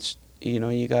 and it's,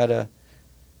 you gotta,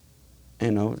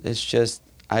 it's just,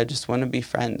 I just want to be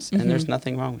friends. Mm-hmm. And there's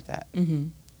nothing wrong with that. Mm-hmm.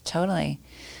 Totally.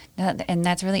 And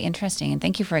that's really interesting. And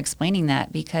thank you for explaining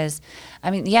that because,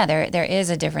 there is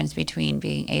a difference between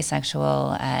being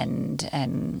asexual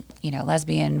and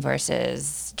lesbian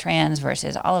versus trans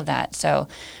versus all of that. So,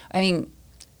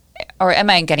 or am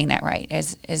I getting that right?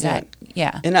 Is that,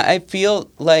 yeah. And I feel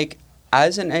like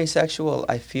as an asexual,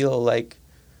 I feel like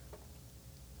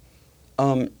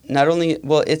not only,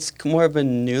 well, it's more of a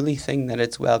newly thing that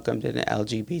it's welcomed in the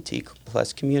LGBT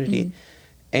plus community. Mm-hmm.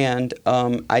 And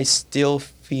I still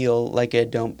feel like I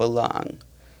don't belong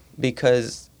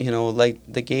because,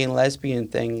 the gay and lesbian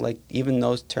thing, even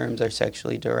those terms are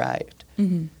sexually derived.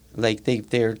 Mm-hmm.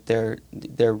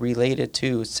 They're related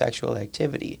to sexual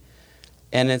activity.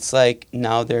 And it's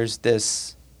now there's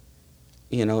this,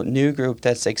 new group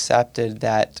that's accepted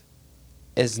that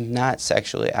is not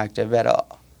sexually active at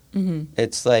all. Mm-hmm.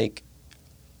 It's like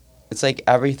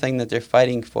everything that they're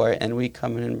fighting for, and we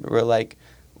come in and we're like,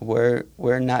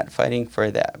 we're not fighting for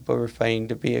that, but we're fighting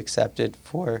to be accepted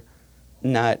for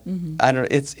not. Mm-hmm. I don't.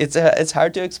 It's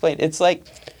hard to explain. It's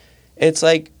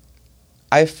like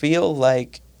I feel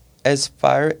like as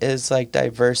far as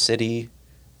diversity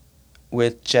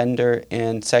with gender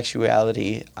and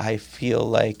sexuality, I feel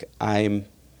like I'm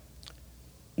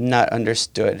not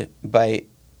understood by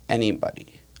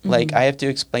anybody. Mm-hmm. I have to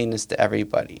explain this to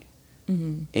everybody,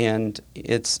 mm-hmm. and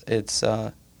it's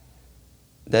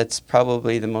that's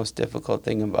probably the most difficult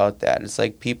thing about that. It's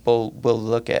people will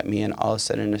look at me and all of a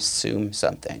sudden assume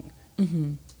something,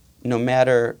 Mm-hmm. no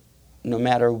matter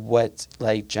what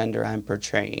gender I'm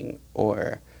portraying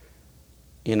or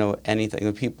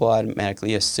anything. People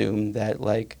automatically assume that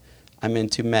I'm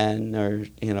into men or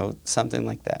something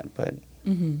like that. But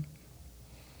Mm-hmm.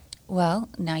 Well,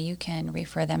 now you can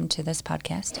refer them to this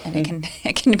podcast, and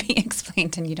it can be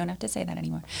explained, and you don't have to say that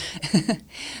anymore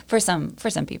for some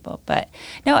people. But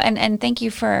no, and thank you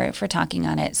for talking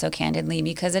on it so candidly,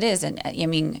 because it is, and I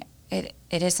mean, it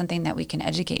is something that we can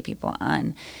educate people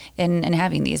on in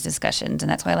having these discussions, and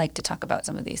that's why I like to talk about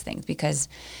some of these things, because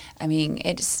I mean,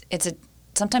 it's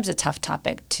sometimes a tough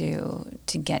topic to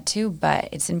get to, but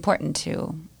it's important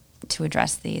to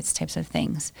address these types of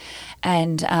things,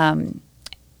 and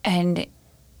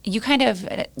you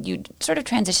sort of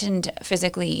transitioned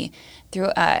physically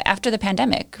through after the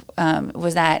pandemic.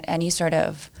 Was that any sort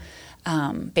of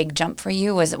big jump for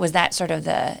you? Was that sort of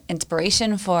the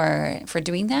inspiration for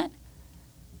doing that?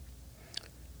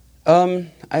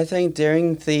 I think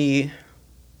during the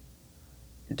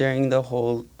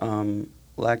whole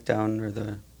lockdown, or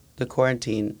the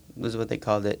quarantine was what they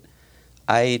called it,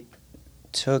 I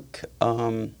took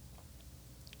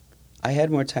I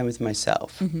had more time with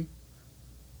myself, Mm-hmm.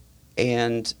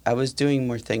 and I was doing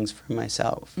more things for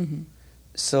myself, Mm-hmm.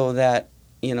 so that,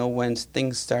 when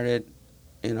things started,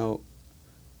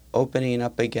 opening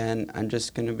up again, I'm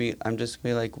just gonna be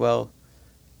like, well,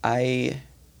 I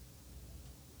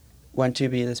want to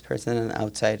be this person on the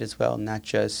outside as well, not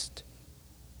just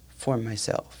for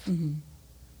myself. Mm-hmm.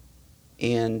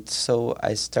 And so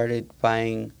I started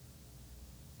buying,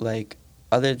 like,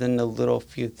 other than the little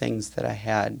few things that I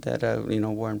had that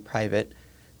wore in private,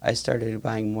 I started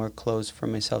buying more clothes for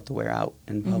myself to wear out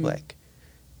in public,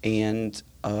 and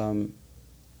a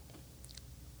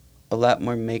lot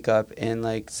more makeup. And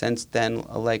like since then,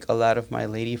 like a lot of my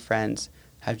lady friends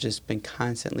have just been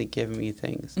constantly giving me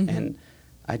things, and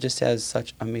I just have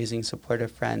such amazing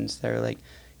supportive friends that are like,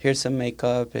 here's some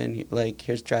makeup, and like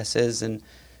here's dresses, and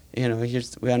I'm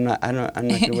not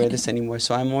gonna wear this anymore.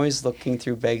 So I'm always looking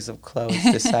through bags of clothes,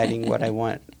 deciding what I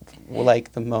want,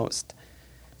 like, the most.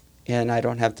 And I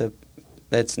don't have to.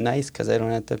 That's nice, because I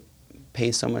don't have to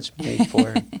pay so much money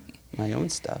for my own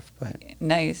stuff. But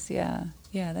nice, yeah,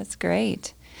 that's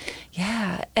great,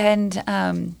 yeah. And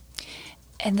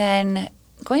then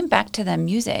going back to the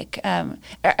music, and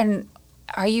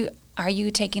are you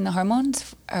taking the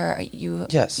hormones, or are you?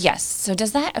 Yes. Yes. So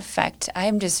does that affect?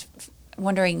 I'm just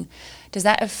wondering, does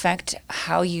that affect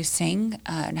how you sing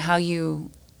and how you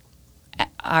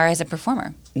are as a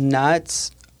performer?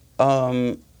 Not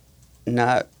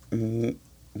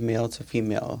male to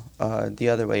female. The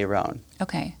other way around.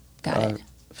 Okay, got it.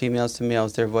 Females to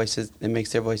males, their voices, it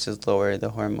makes their voices lower. The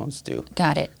hormones do.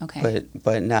 Got it. Okay.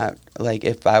 But not, like,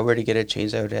 if I were to get it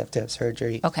changed, I would have to have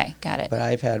surgery. Okay, got it. But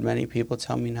I've had many people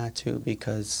tell me not to,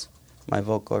 because my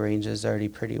vocal range is already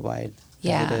pretty wide.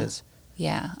 Yeah. As it is.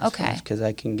 Yeah. Okay. Because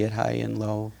I can get high and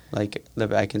low. Like,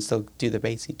 I can still do the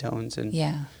bassy tones, and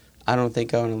Yeah. I don't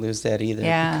think I want to lose that either.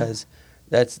 Yeah. Because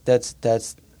that's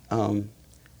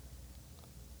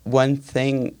one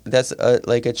thing that's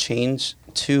like a change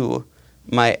to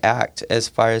my act, as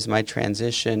far as my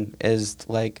transition, is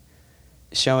like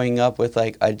showing up with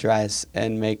like a dress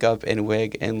and makeup and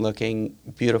wig and looking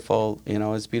beautiful,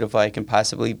 as beautiful I can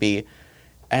possibly be,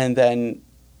 and then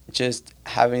just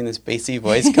having this bassy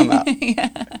voice come out. Yeah.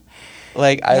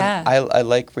 Like I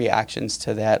like reactions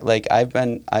to that. Like I've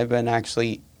been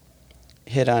actually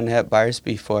hit on at bars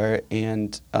before,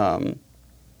 and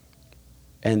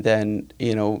then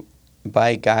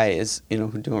by guys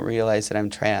who don't realize that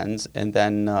I'm trans, and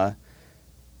then I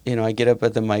get up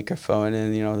at the microphone,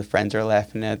 and the friends are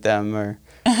laughing at them or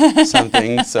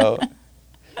something. So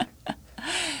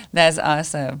that's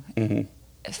awesome. Mm-hmm.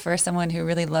 For someone who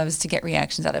really loves to get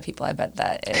reactions out of people, I bet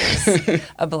that is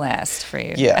a blast for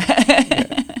you. Yeah.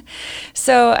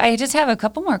 So I just have a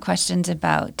couple more questions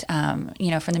about, from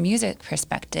the music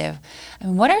perspective. I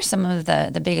mean, what are some of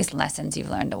the biggest lessons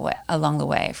you've learned along the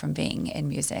way from being in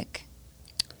music?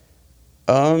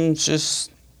 Just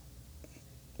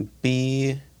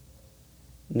be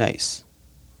nice.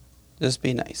 Just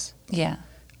be nice. Yeah.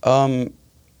 To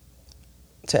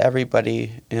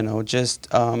everybody, just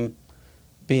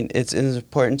it's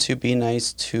important to be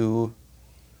nice to,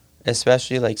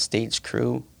 especially like stage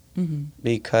crew,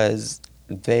 because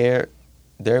they're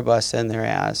busting their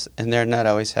ass, and they're not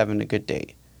always having a good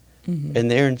day,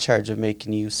 and they're in charge of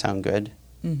making you sound good.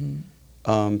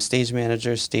 Stage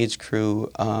manager, stage crew,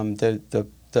 the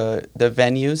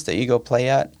venues that you go play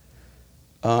at,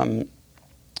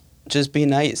 just be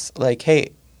nice. Like,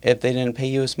 hey, if they didn't pay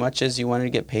you as much as you wanted to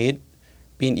get paid,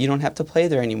 you don't have to play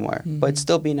there anymore, but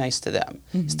still be nice to them.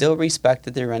 Still respect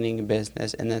that they're running a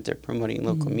business and that they're promoting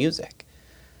local music.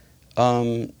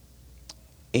 And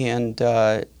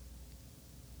I've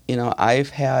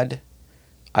had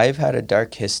a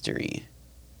dark history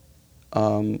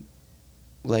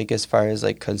like as far as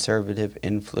like conservative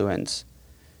influence,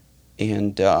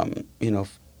 and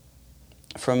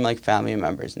from like family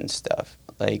members and stuff.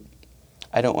 Like,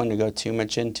 I don't want to go too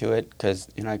much into it because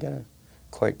I got a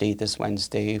court date this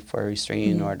Wednesday for a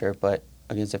restraining order, but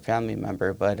against a family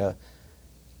member. But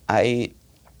I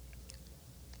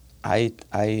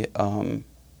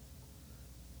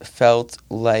felt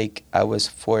like I was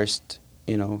forced,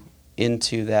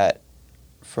 into that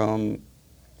from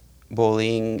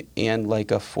bullying and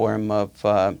like a form of,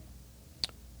 I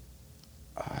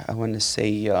want to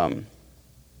say, I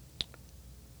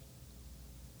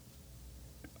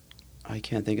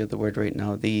can't think of the word right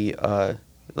now, the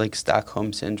like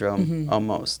Stockholm syndrome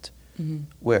almost,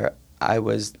 where I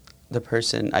was I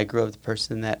grew up the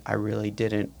person that I really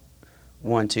didn't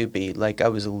want to be. Like I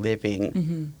was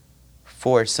living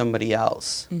for somebody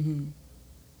else,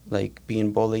 like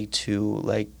being bullied to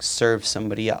like serve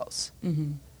somebody else.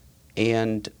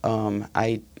 And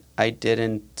I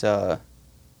didn't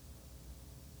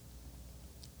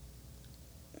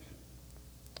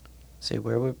say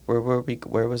where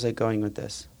was I going with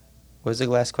this? What was the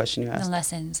last question you asked? The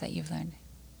lessons that you've learned.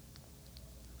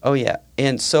 Oh yeah,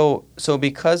 and so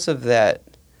because of that,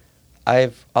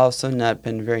 I've also not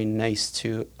been very nice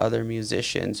to other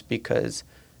musicians because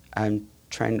I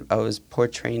was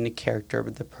portraying the character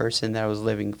of the person that I was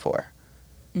living for,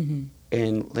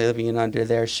 and living under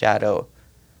their shadow.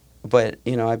 But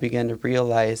I began to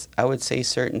realize I would say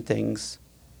certain things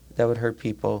that would hurt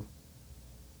people,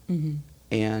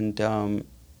 and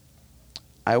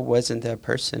I wasn't that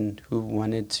person who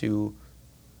wanted to,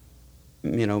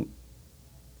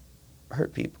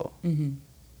 hurt people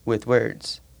with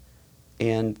words.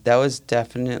 And that was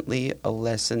definitely a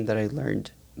lesson that I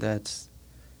learned. That's,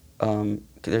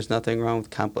 there's nothing wrong with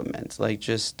compliments. Like,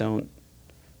 just don't,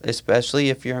 especially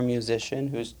if you're a musician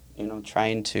who's,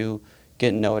 trying to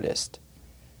get noticed.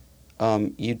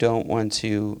 You don't want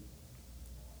to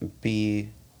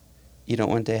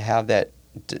have that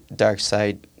dark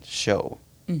side show.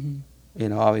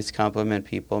 Always compliment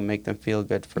people, make them feel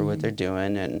good for what they're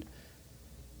doing. And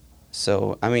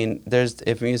so, I mean,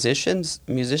 if musicians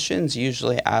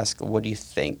usually ask, what do you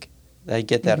think? I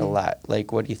get that a lot.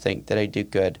 Like, what do you think? Did I do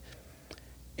good?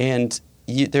 And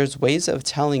there's ways of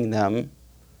telling them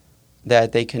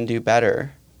that they can do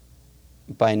better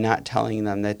by not telling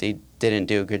them that they didn't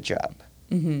do a good job.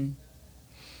 And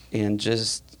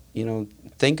just,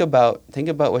 think about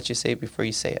what you say before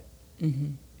you say it.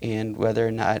 And whether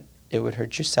or not it would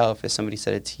hurt yourself if somebody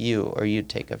said it to you or you'd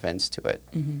take offense to it.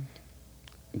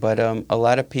 But a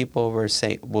lot of people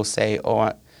will say,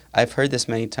 oh, I've heard this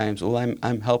many times, well,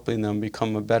 I'm helping them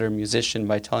become a better musician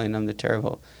by telling them they're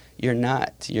terrible. You're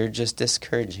not. You're just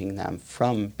discouraging them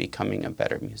from becoming a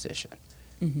better musician.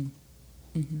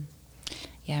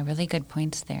 Yeah, really good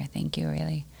points there. Thank you,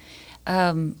 really.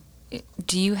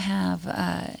 Do you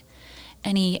have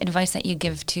any advice that you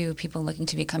give to people looking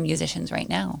to become musicians right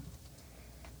now?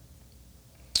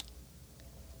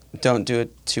 Don't do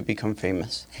it to become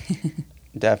famous.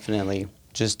 Definitely.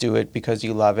 Just do it because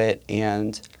you love it,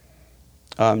 and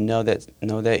know that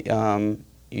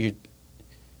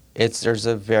there's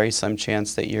a very slim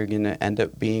chance that you're going to end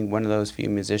up being one of those few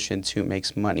musicians who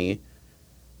makes money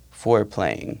for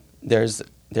playing. There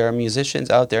are musicians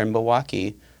out there in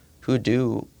Milwaukee who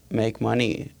do make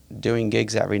money doing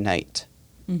gigs every night.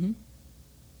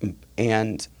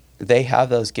 And they have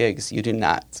those gigs. You do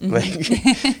not.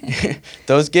 Like,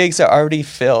 those gigs are already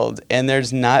filled, and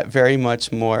there's not very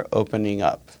much more opening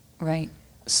up. Right.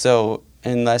 So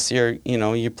unless you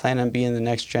plan on being the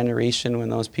next generation when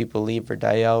those people leave or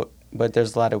die out, but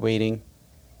there's a lot of waiting.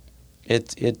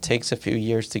 It takes a few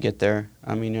years to get there.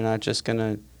 I mean, you're not just going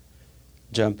to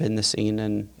jump in the scene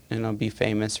and be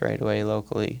famous right away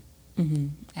locally.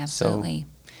 Absolutely.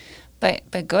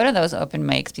 But go to those open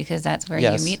mics because that's where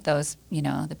Yes. you meet those,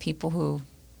 the people who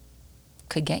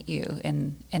could get you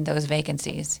in those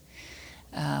vacancies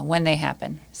when they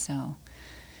happen. So,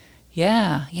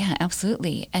 yeah,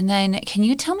 absolutely. And then can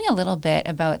you tell me a little bit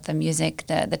about the music,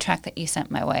 the track that you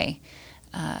sent my way?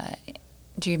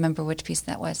 Do you remember which piece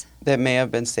that was? That may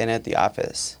have been Standing at the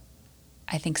Office.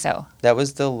 I think so. That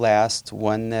was the last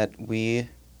one that we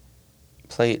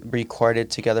recorded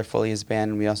together fully as a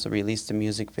band, and we also released a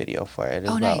music video for it as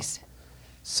well. Oh, nice.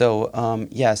 So,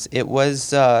 yes, it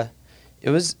was like,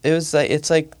 it's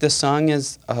like the song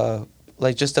is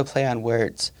like just a play on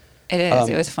words. It is.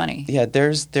 It was funny. Yeah,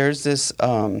 there's this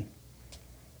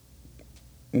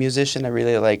musician I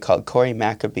really like called Corey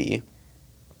Maccabee,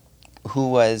 who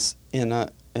was in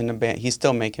a band. He's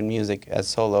still making music as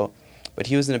solo, but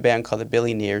he was in a band called the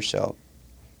Billy Neer Show.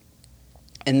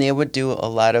 And they would do a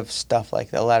lot of stuff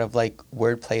like that, a lot of like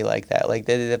wordplay like that. Like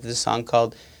they have this song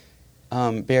called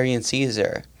Barry and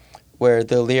Caesar, where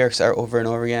the lyrics are over and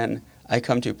over again. I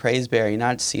come to praise Barry,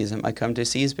 not to seize him. I come to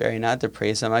seize Barry, not to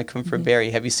praise him. I come for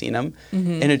Barry. Have you seen him?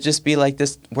 And it'd just be like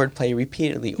this wordplay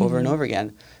repeatedly over and over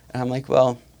again. And I'm like,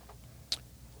 well,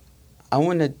 I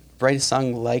want to write a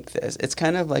song like this. It's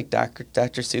kind of like Dr.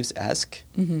 Seuss-esque.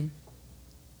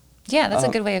 Yeah, that's a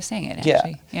good way of saying it,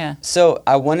 actually. Yeah. So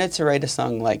I wanted to write a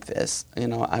song like this. You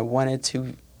know, I wanted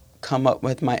to come up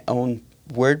with my own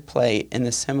wordplay in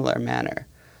a similar manner.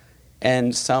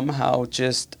 And somehow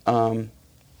just the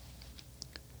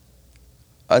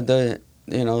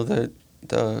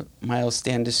Miles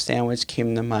Standish sandwich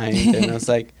came to mind, and it was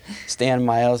like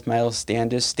Miles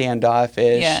Standish,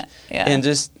 standoffish, and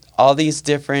just all these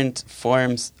different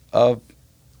forms of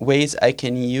ways I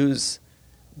can use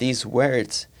these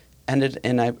words,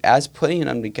 as putting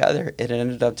them together, it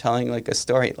ended up telling like a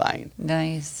storyline.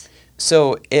 Nice.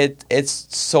 So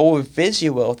it's so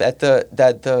visual that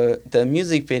the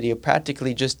music video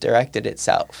practically just directed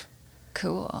itself.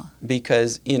 Cool.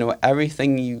 Because, you know,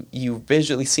 everything you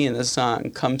visually see in the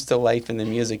song comes to life in the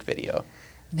music video.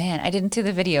 Man, I didn't see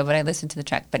the video, but I listened to the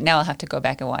track. But now I'll have to go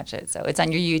back and watch it. So it's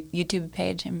on your YouTube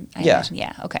page? I imagine?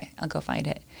 Yeah, okay. I'll go find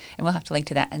it. And we'll have to link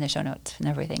to that in the show notes and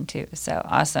everything, too. So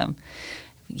awesome.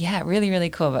 Yeah, really, really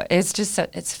cool. But it's just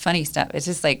it's funny stuff. It's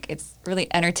just like, it's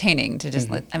really entertaining to just,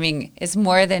 I mean, it's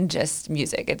more than just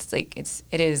music. It's like, it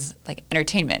is like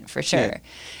entertainment for sure. Yeah.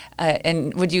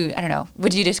 And would you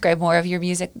describe more of your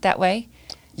music that way?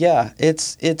 Yeah,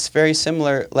 it's very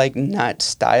similar, like not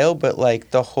style, but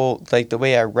like the whole, like the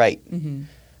way I write,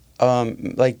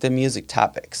 like the music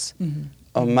topics.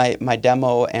 My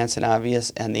demo, Anson Obvious,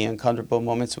 and the Uncomfortable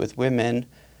Moments with Women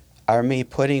are me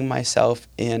putting myself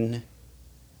in,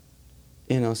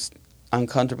 you know,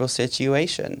 uncomfortable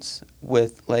situations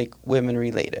with like women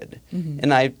related.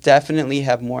 And I definitely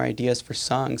have more ideas for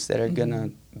songs that are gonna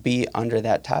be under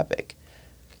that topic.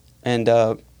 And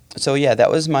so yeah,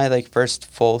 that was my like first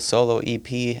full solo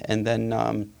EP, and then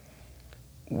the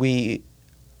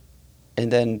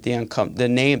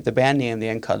band name, The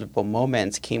Uncomfortable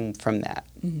Moments, came from that.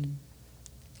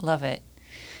 Love it.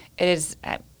 It is.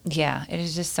 Yeah, it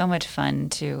is just so much fun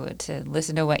to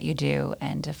listen to what you do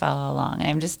and to follow along.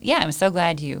 And I'm so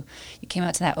glad you came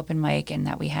out to that open mic and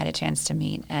that we had a chance to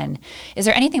meet. And is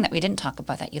there anything that we didn't talk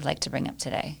about that you'd like to bring up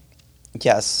today?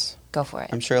 Yes. Go for it.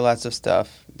 I'm sure lots of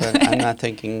stuff, but I'm not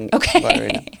thinking about it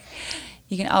right now.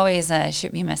 You can always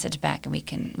shoot me a message back, and we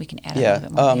can add a little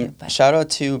bit more here. Shout out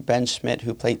to Ben Schmidt,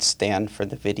 who played Stan for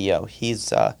the video. He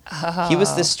was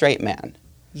the straight man.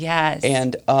 Yes.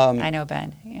 And I know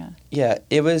Ben. Yeah. Yeah,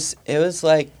 it was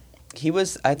like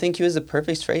I think he was a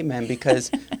perfect straight man,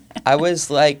 because I was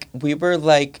like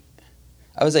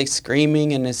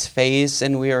screaming in his face,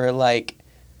 and we were like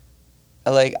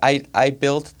I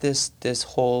built this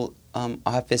whole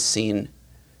office scene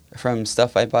from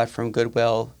stuff I bought from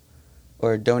Goodwill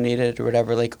or donated or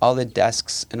whatever, like all the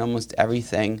desks and almost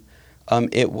everything.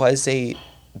 The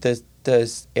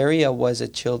area was a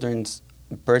children's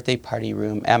birthday party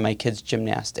room at my kids'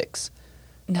 gymnastics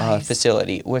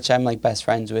facility, which I'm like best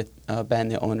friends with Ben,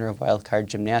 the owner of Wildcard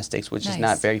Gymnastics, which is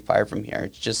not very far from here.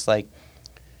 It's just like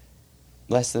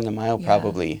less than a mile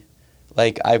probably.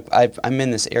 Like I'm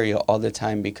in this area all the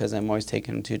time because I'm always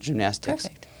taking them to gymnastics.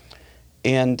 Perfect.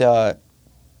 And but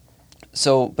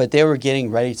they were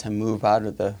getting ready to move out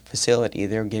of the facility.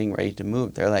 They were getting ready to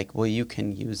move. They're like, well, you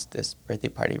can use this birthday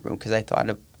party room, because I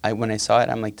thought when I saw it,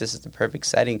 I'm like, this is the perfect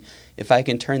setting. If I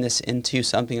can turn this into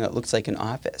something that looks like an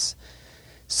office.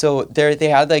 So they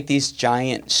had like these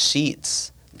giant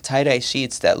sheets, tie-dye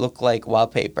sheets that look like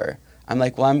wallpaper. I'm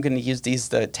like, well, I'm going to use these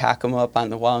to tack them up on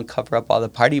the wall and cover up all the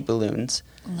party balloons.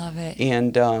 Love it.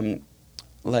 And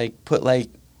put like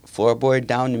floorboard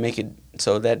down to make it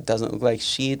so that it doesn't look like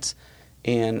sheets.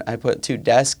 And I put 2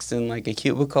 desks and like a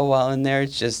cubicle wall in there.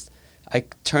 It's just, I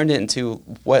turned it into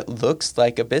what looks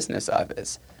like a business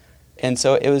office. And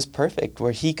so it was perfect,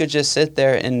 where he could just sit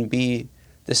there and be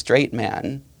the straight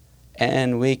man,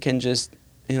 and we can just,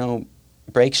 you know,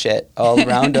 break shit all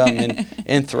around him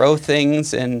and throw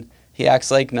things, and he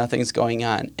acts like nothing's going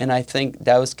on. And I think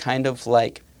that was kind of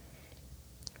like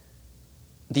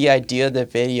the idea of the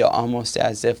video, almost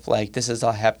as if like this is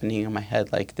all happening in my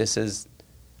head, like this is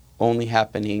only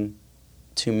happening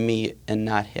to me and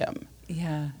not him.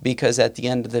 Yeah. Because at the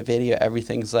end of the video,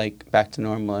 everything's like back to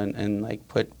normal and like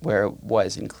put where it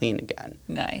was and clean again.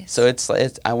 Nice. So it's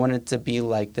I wanted to be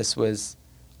like this was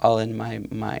all in my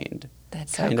mind.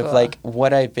 That's so kind cool. of like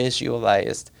what I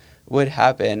visualized would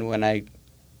happen when I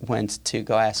went to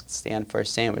go ask Stan for a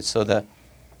sandwich. So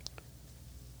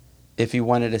if he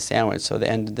wanted a sandwich. So the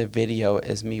end of the video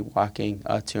is me walking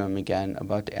up to him again,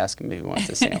 about to ask him if he wants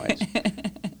a sandwich.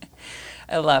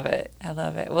 I love it. I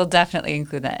love it. We'll definitely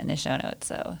include that in the show notes.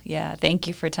 So, yeah, thank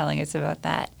you for telling us about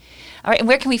that. All right, and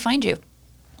where can we find you?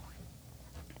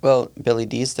 Well, Billy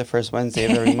D's the first Wednesday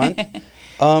of every month.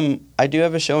 I do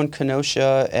have a show in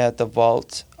Kenosha at the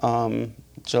Vault,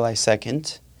 July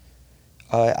 2nd.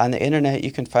 On the internet,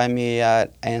 you can find me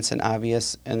at Anson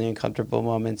Obvious and the Uncomfortable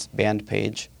Moments band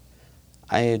page.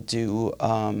 I do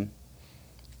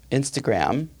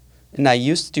Instagram, and I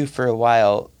used to do for a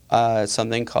while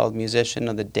something called Musician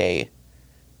of the Day,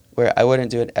 where I wouldn't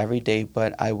do it every day,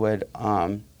 but I would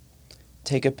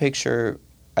take a picture.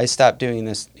 I stopped doing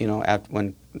this,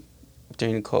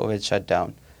 during the COVID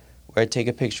shutdown, where I'd take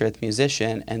a picture of the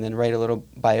musician and then write a little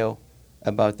bio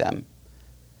about them.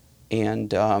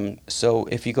 And so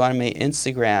if you go on my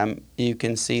Instagram, you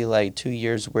can see like 2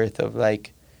 years worth of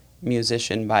like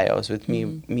musician bios with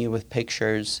me with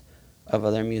pictures of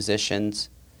other musicians.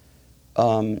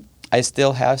 I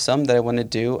still have some that I want to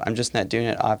do. I'm just not doing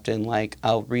it often. Like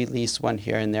I'll release one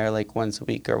here and there, like once a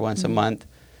week or once a month,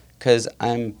 because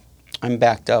I'm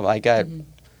backed up.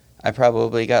 I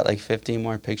probably got like 50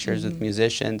 more pictures with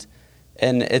musicians,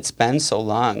 and it's been so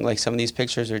long. Like some of these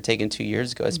pictures were taken 2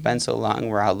 years ago. It's been so long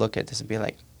where I'll look at this and be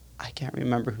like, I can't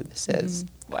remember who this is.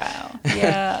 Wow.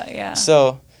 Yeah, yeah.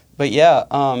 So, but yeah,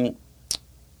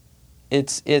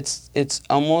 it's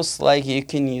almost like you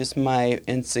can use my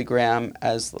Instagram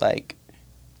as like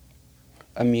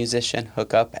a musician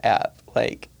hookup app.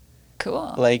 Like,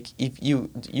 cool. Like if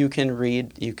you can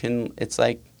read, it's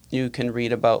like you can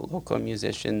read about local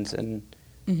musicians and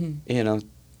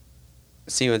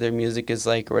see what their music is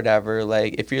like or whatever.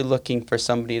 Like if you're looking for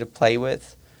somebody to play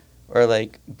with or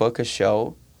like book a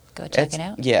show, go check it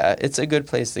out. Yeah, it's a good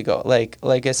place to go. Like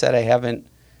I said, I haven't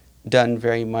done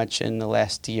very much in the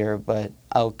last year, but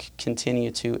I'll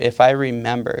continue to. If I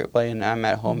remember when I'm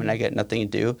at home and I get nothing to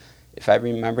do, if I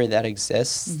remember that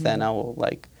exists, then I will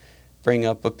like bring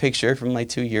up a picture from like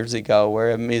 2 years ago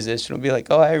where a musician will be like,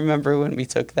 oh, I remember when we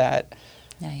took that.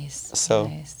 Nice. So.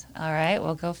 Nice. All right,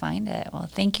 well, go find it. Well,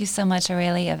 thank you so much,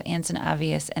 Arale of Anson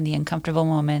Obvious and the Uncomfortable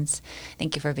Moments.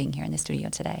 Thank you for being here in the studio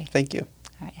today. Thank you.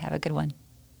 All right, have a good one.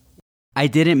 I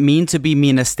didn't mean to be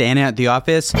mean to Stan at the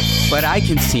office, but I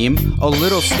can seem a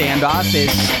little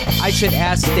standoffish. I should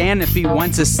ask Stan if he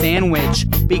wants a sandwich,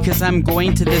 because I'm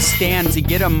going to the stand to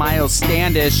get a Miles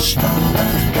Standish.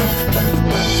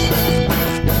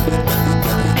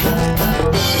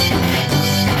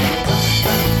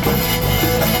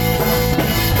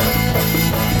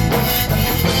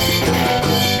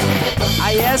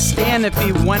 I asked Stan if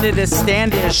he wanted a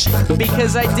Standish,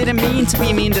 because I didn't mean to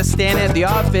be mean to Stan at the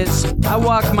office. I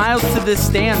walked miles to the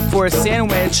stand for a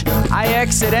sandwich. I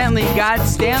accidentally got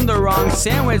Stan the wrong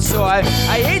sandwich, so I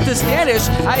ate the Standish.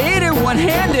 I ate it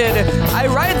one-handed. I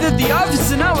arrived at the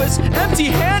office and I was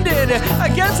empty-handed. I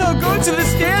guess I'll go to the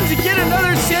stand to get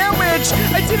another sandwich.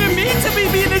 I didn't mean to be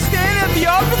mean to Stan at the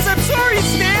office. I'm sorry,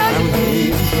 Stan. I was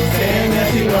mean to Stan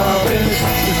at the office.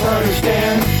 Just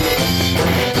understand. I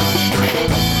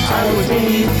was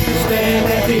mean to Stan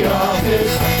at the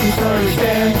office. Just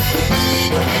understand.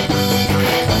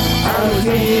 I was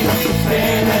mean to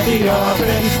Stan at the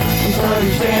office. Just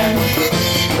understand.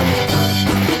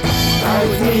 I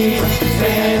was mean to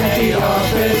Stan at the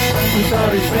office. Just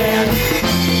understand.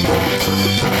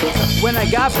 When I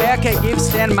got back, I gave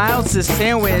Stan Miles a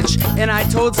sandwich, and I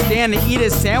told Stan to eat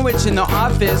his sandwich in the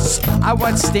office. I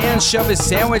watched Stan shove his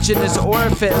sandwich in his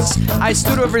orifice. I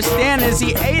stood over Stan as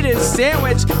he ate his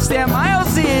sandwich. Stan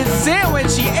Miles ate his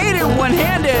sandwich. He ate it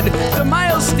one-handed. The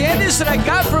Miles Standish that I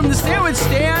got from the sandwich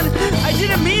stand. I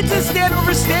didn't mean to stand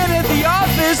over Stan at the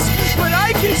office, but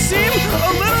I can seem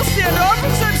a little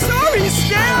standoffish. I'm sorry,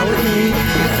 Stan. I was mean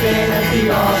to Stan at the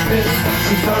office.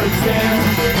 I'm sorry, Stan.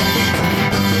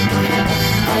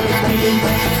 I was mean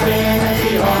to Stan at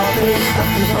the office.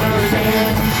 I'm sorry,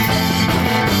 Stan.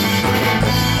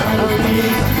 I was mean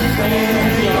to Stan at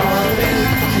the office.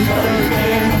 I'm sorry,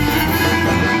 Stan.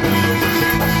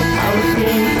 I was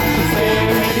mean to Stan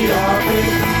at the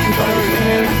office. I'm sorry,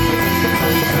 Stan.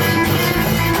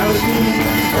 I was mean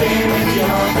to Stan at the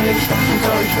office. I'm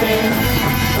sorry, Stan.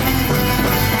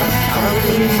 I was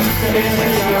mean to Stan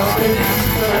at the office.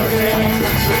 I'm sorry, Stan.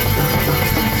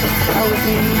 I was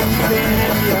mean to Stan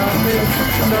at the office.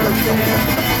 I'm sorry, Stan.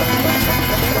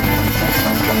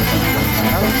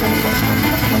 I was mean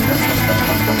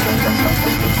to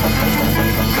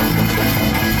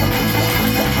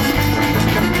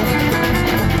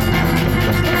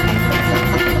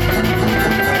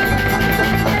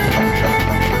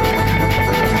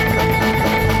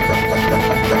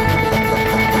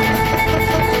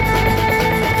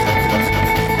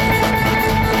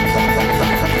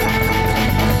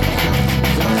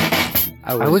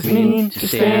I was mean to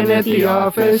Stan at the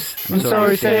office. I'm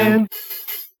sorry, Stan.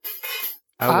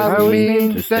 I was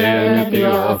mean to Stan at the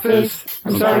office.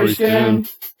 I'm sorry, Stan.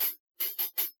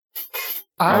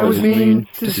 I was mean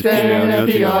to Stan at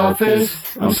the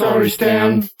office. I'm sorry,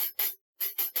 Stan.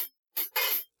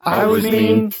 I was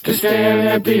mean to Stan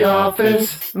at the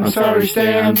office. I'm sorry,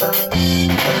 Stan. I'm sorry,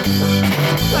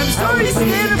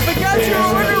 Stan, if I got your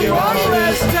order wrong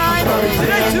last time. Did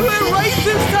I do it right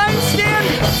this time, Stan?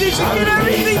 Did you get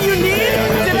everything you need?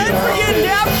 Did I forget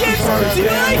napkins? Do you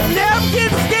like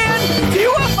napkins, Stan? Do you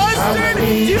want mustard? Do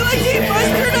you like eat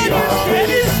mustard on your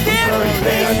sandwich, Stan?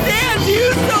 Hey, Stan, do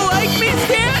you still like me,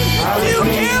 Stan? Do you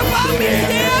care about me,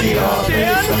 Stan?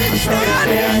 Stan?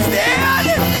 Stan? Stan? Stan?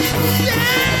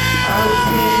 I was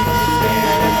mean to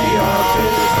Stan at the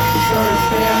office. I'm sorry,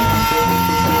 Stan.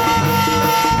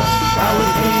 I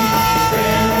was mean to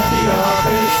Stan at the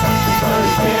office. I'm sorry,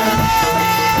 Stan. I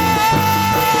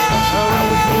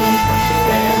was mean to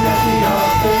Stan at the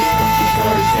office. I'm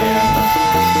sorry, Stan.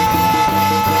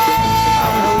 I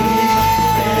was mean to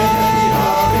Stan at the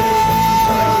office. I'm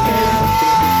sorry, Stan.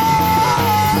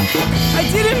 I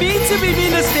didn't mean to be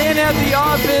mean to Stan at the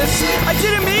office. I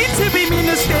didn't mean to be mean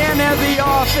to Stan at the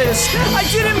office. I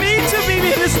didn't mean to be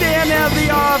mean to Stan at the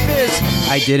office.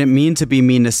 I didn't mean to be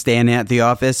mean to Stan at the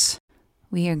office.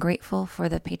 We are grateful for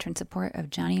the patron support of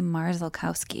Johnny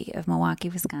Marzolkowski of Milwaukee,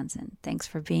 Wisconsin. Thanks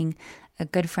for being a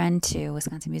good friend to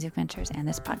Wisconsin Music Ventures and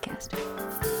this podcast.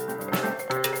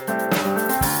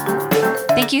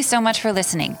 Thank you so much for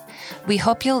listening. We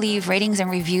hope you'll leave ratings and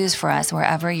reviews for us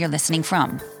wherever you're listening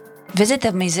from. Visit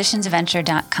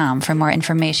themusiciansventure.com for more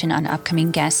information on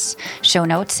upcoming guests, show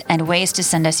notes, and ways to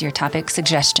send us your topic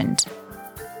suggestions.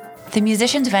 The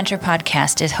Musicians Venture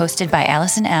podcast is hosted by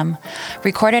Allison M.,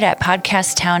 recorded at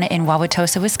Podcast Town in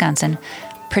Wauwatosa, Wisconsin,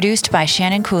 produced by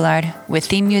Shannon Coulard, with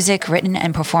theme music written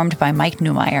and performed by Mike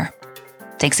Newmeyer.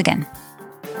 Thanks again.